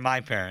right. They're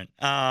my parent.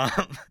 And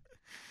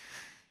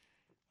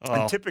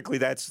typically,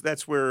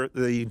 that's where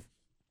the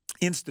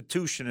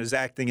institution is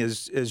acting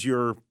as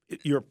your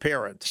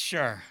parent.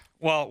 Sure.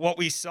 Well, what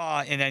we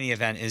saw in any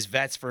event is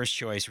Vets First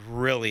Choice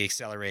really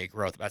accelerated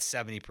growth, about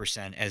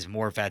 70%, as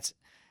more vets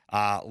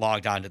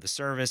logged onto the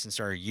service and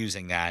started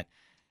using that.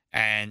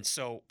 And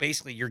so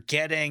basically you're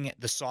getting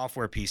the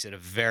software piece at a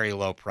very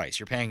low price.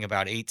 You're paying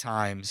about 8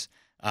 times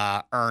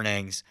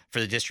earnings for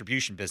the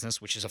distribution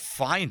business, which is a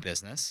fine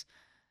business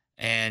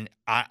and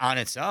on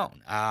its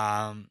own.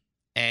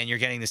 And you're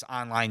getting this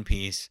online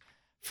piece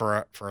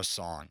for a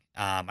song.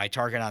 My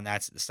target on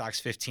that's the stock's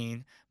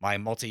 15. My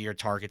multi-year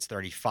target's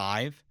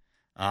 35.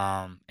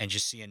 And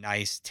just see a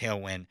nice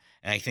tailwind.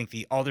 And I think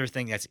the other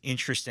thing that's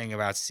interesting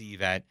about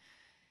CVET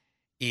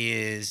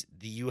is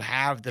you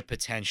have the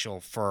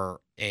potential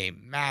for a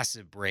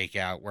massive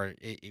breakout where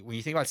when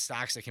you think about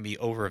stocks that can be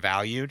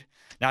overvalued,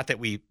 not that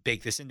we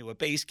bake this into a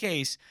base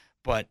case,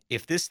 but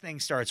if this thing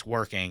starts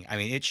working, I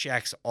mean, it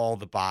checks all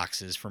the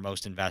boxes for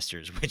most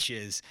investors, which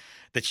is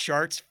the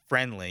chart's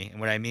friendly. And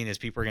what I mean is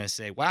people are going to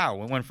say, wow,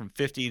 we went from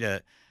 50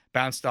 to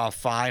bounced off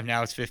 5,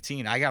 now it's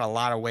 15. I got a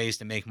lot of ways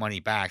to make money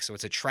back. So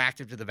it's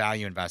attractive to the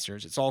value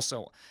investors. It's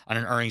also on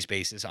an earnings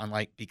basis,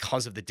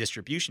 because of the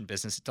distribution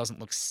business, it doesn't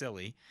look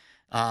silly.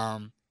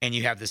 And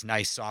you have this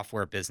nice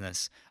software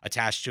business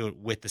attached to it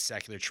with the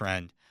secular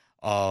trend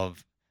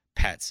of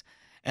pets.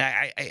 And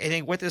I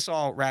think what this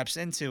all wraps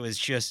into is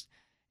just,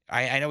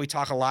 I know we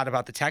talk a lot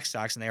about the tech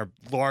stocks and they are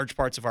large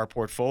parts of our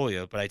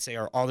portfolio, but I'd say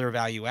our other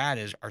value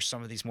add are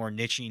some of these more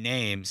niche-y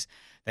names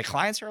that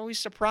clients are always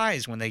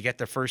surprised when they get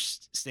their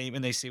first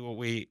statement. They see what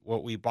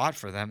we bought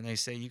for them, and they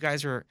say, "You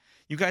guys are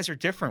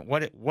different.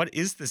 What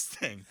is this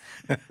thing?"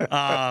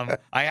 I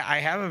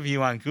have a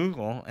view on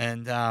Google,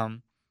 and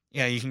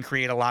you can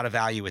create a lot of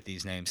value with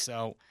these names.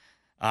 So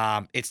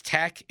it's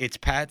tech, it's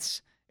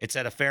pets, it's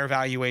at a fair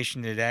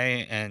valuation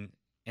today, and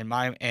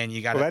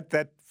you got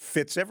that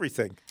fits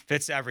everything.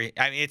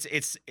 I mean,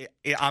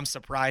 I'm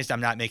surprised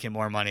I'm not making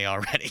more money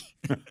already.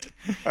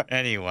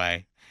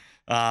 Anyway.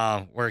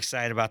 We're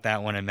excited about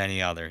that one and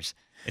many others.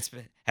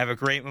 Have a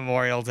great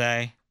Memorial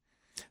Day.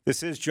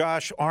 This is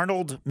Josh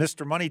Arnold,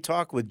 Mr. Money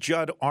Talk with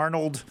Judd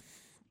Arnold.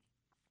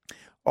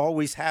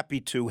 Always happy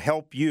to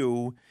help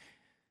you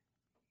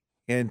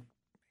and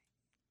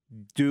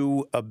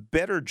do a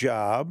better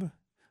job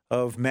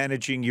of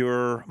managing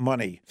your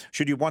money.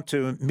 Should you want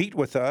to meet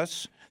with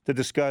us to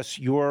discuss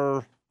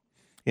your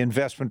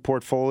investment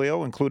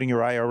portfolio, including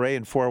your IRA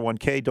and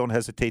 401k, don't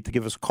hesitate to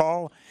give us a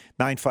call,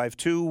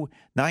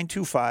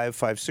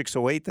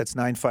 952-925-5608. That's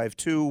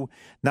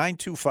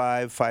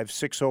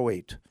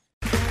 952-925-5608.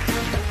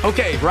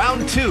 Okay,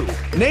 round 2.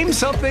 Name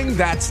something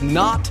that's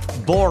not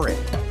boring.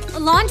 A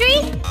laundry?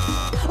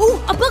 Ooh,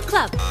 a book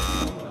club.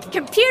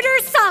 Computer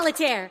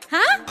solitaire,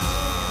 huh?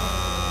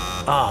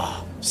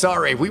 Ah,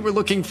 sorry, we were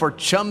looking for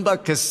Chumba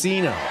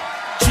Casino.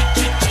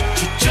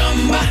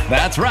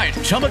 That's right.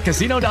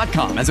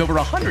 ChumbaCasino.com has over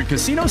 100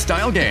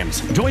 casino-style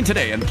games. Join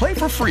today and play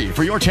for free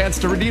for your chance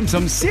to redeem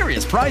some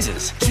serious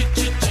prizes.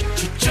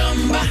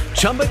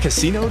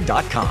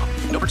 ChumbaCasino.com.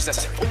 No purchase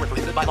necessary. Void where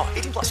prohibited by law.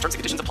 18+. Terms and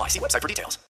conditions apply. See website for details.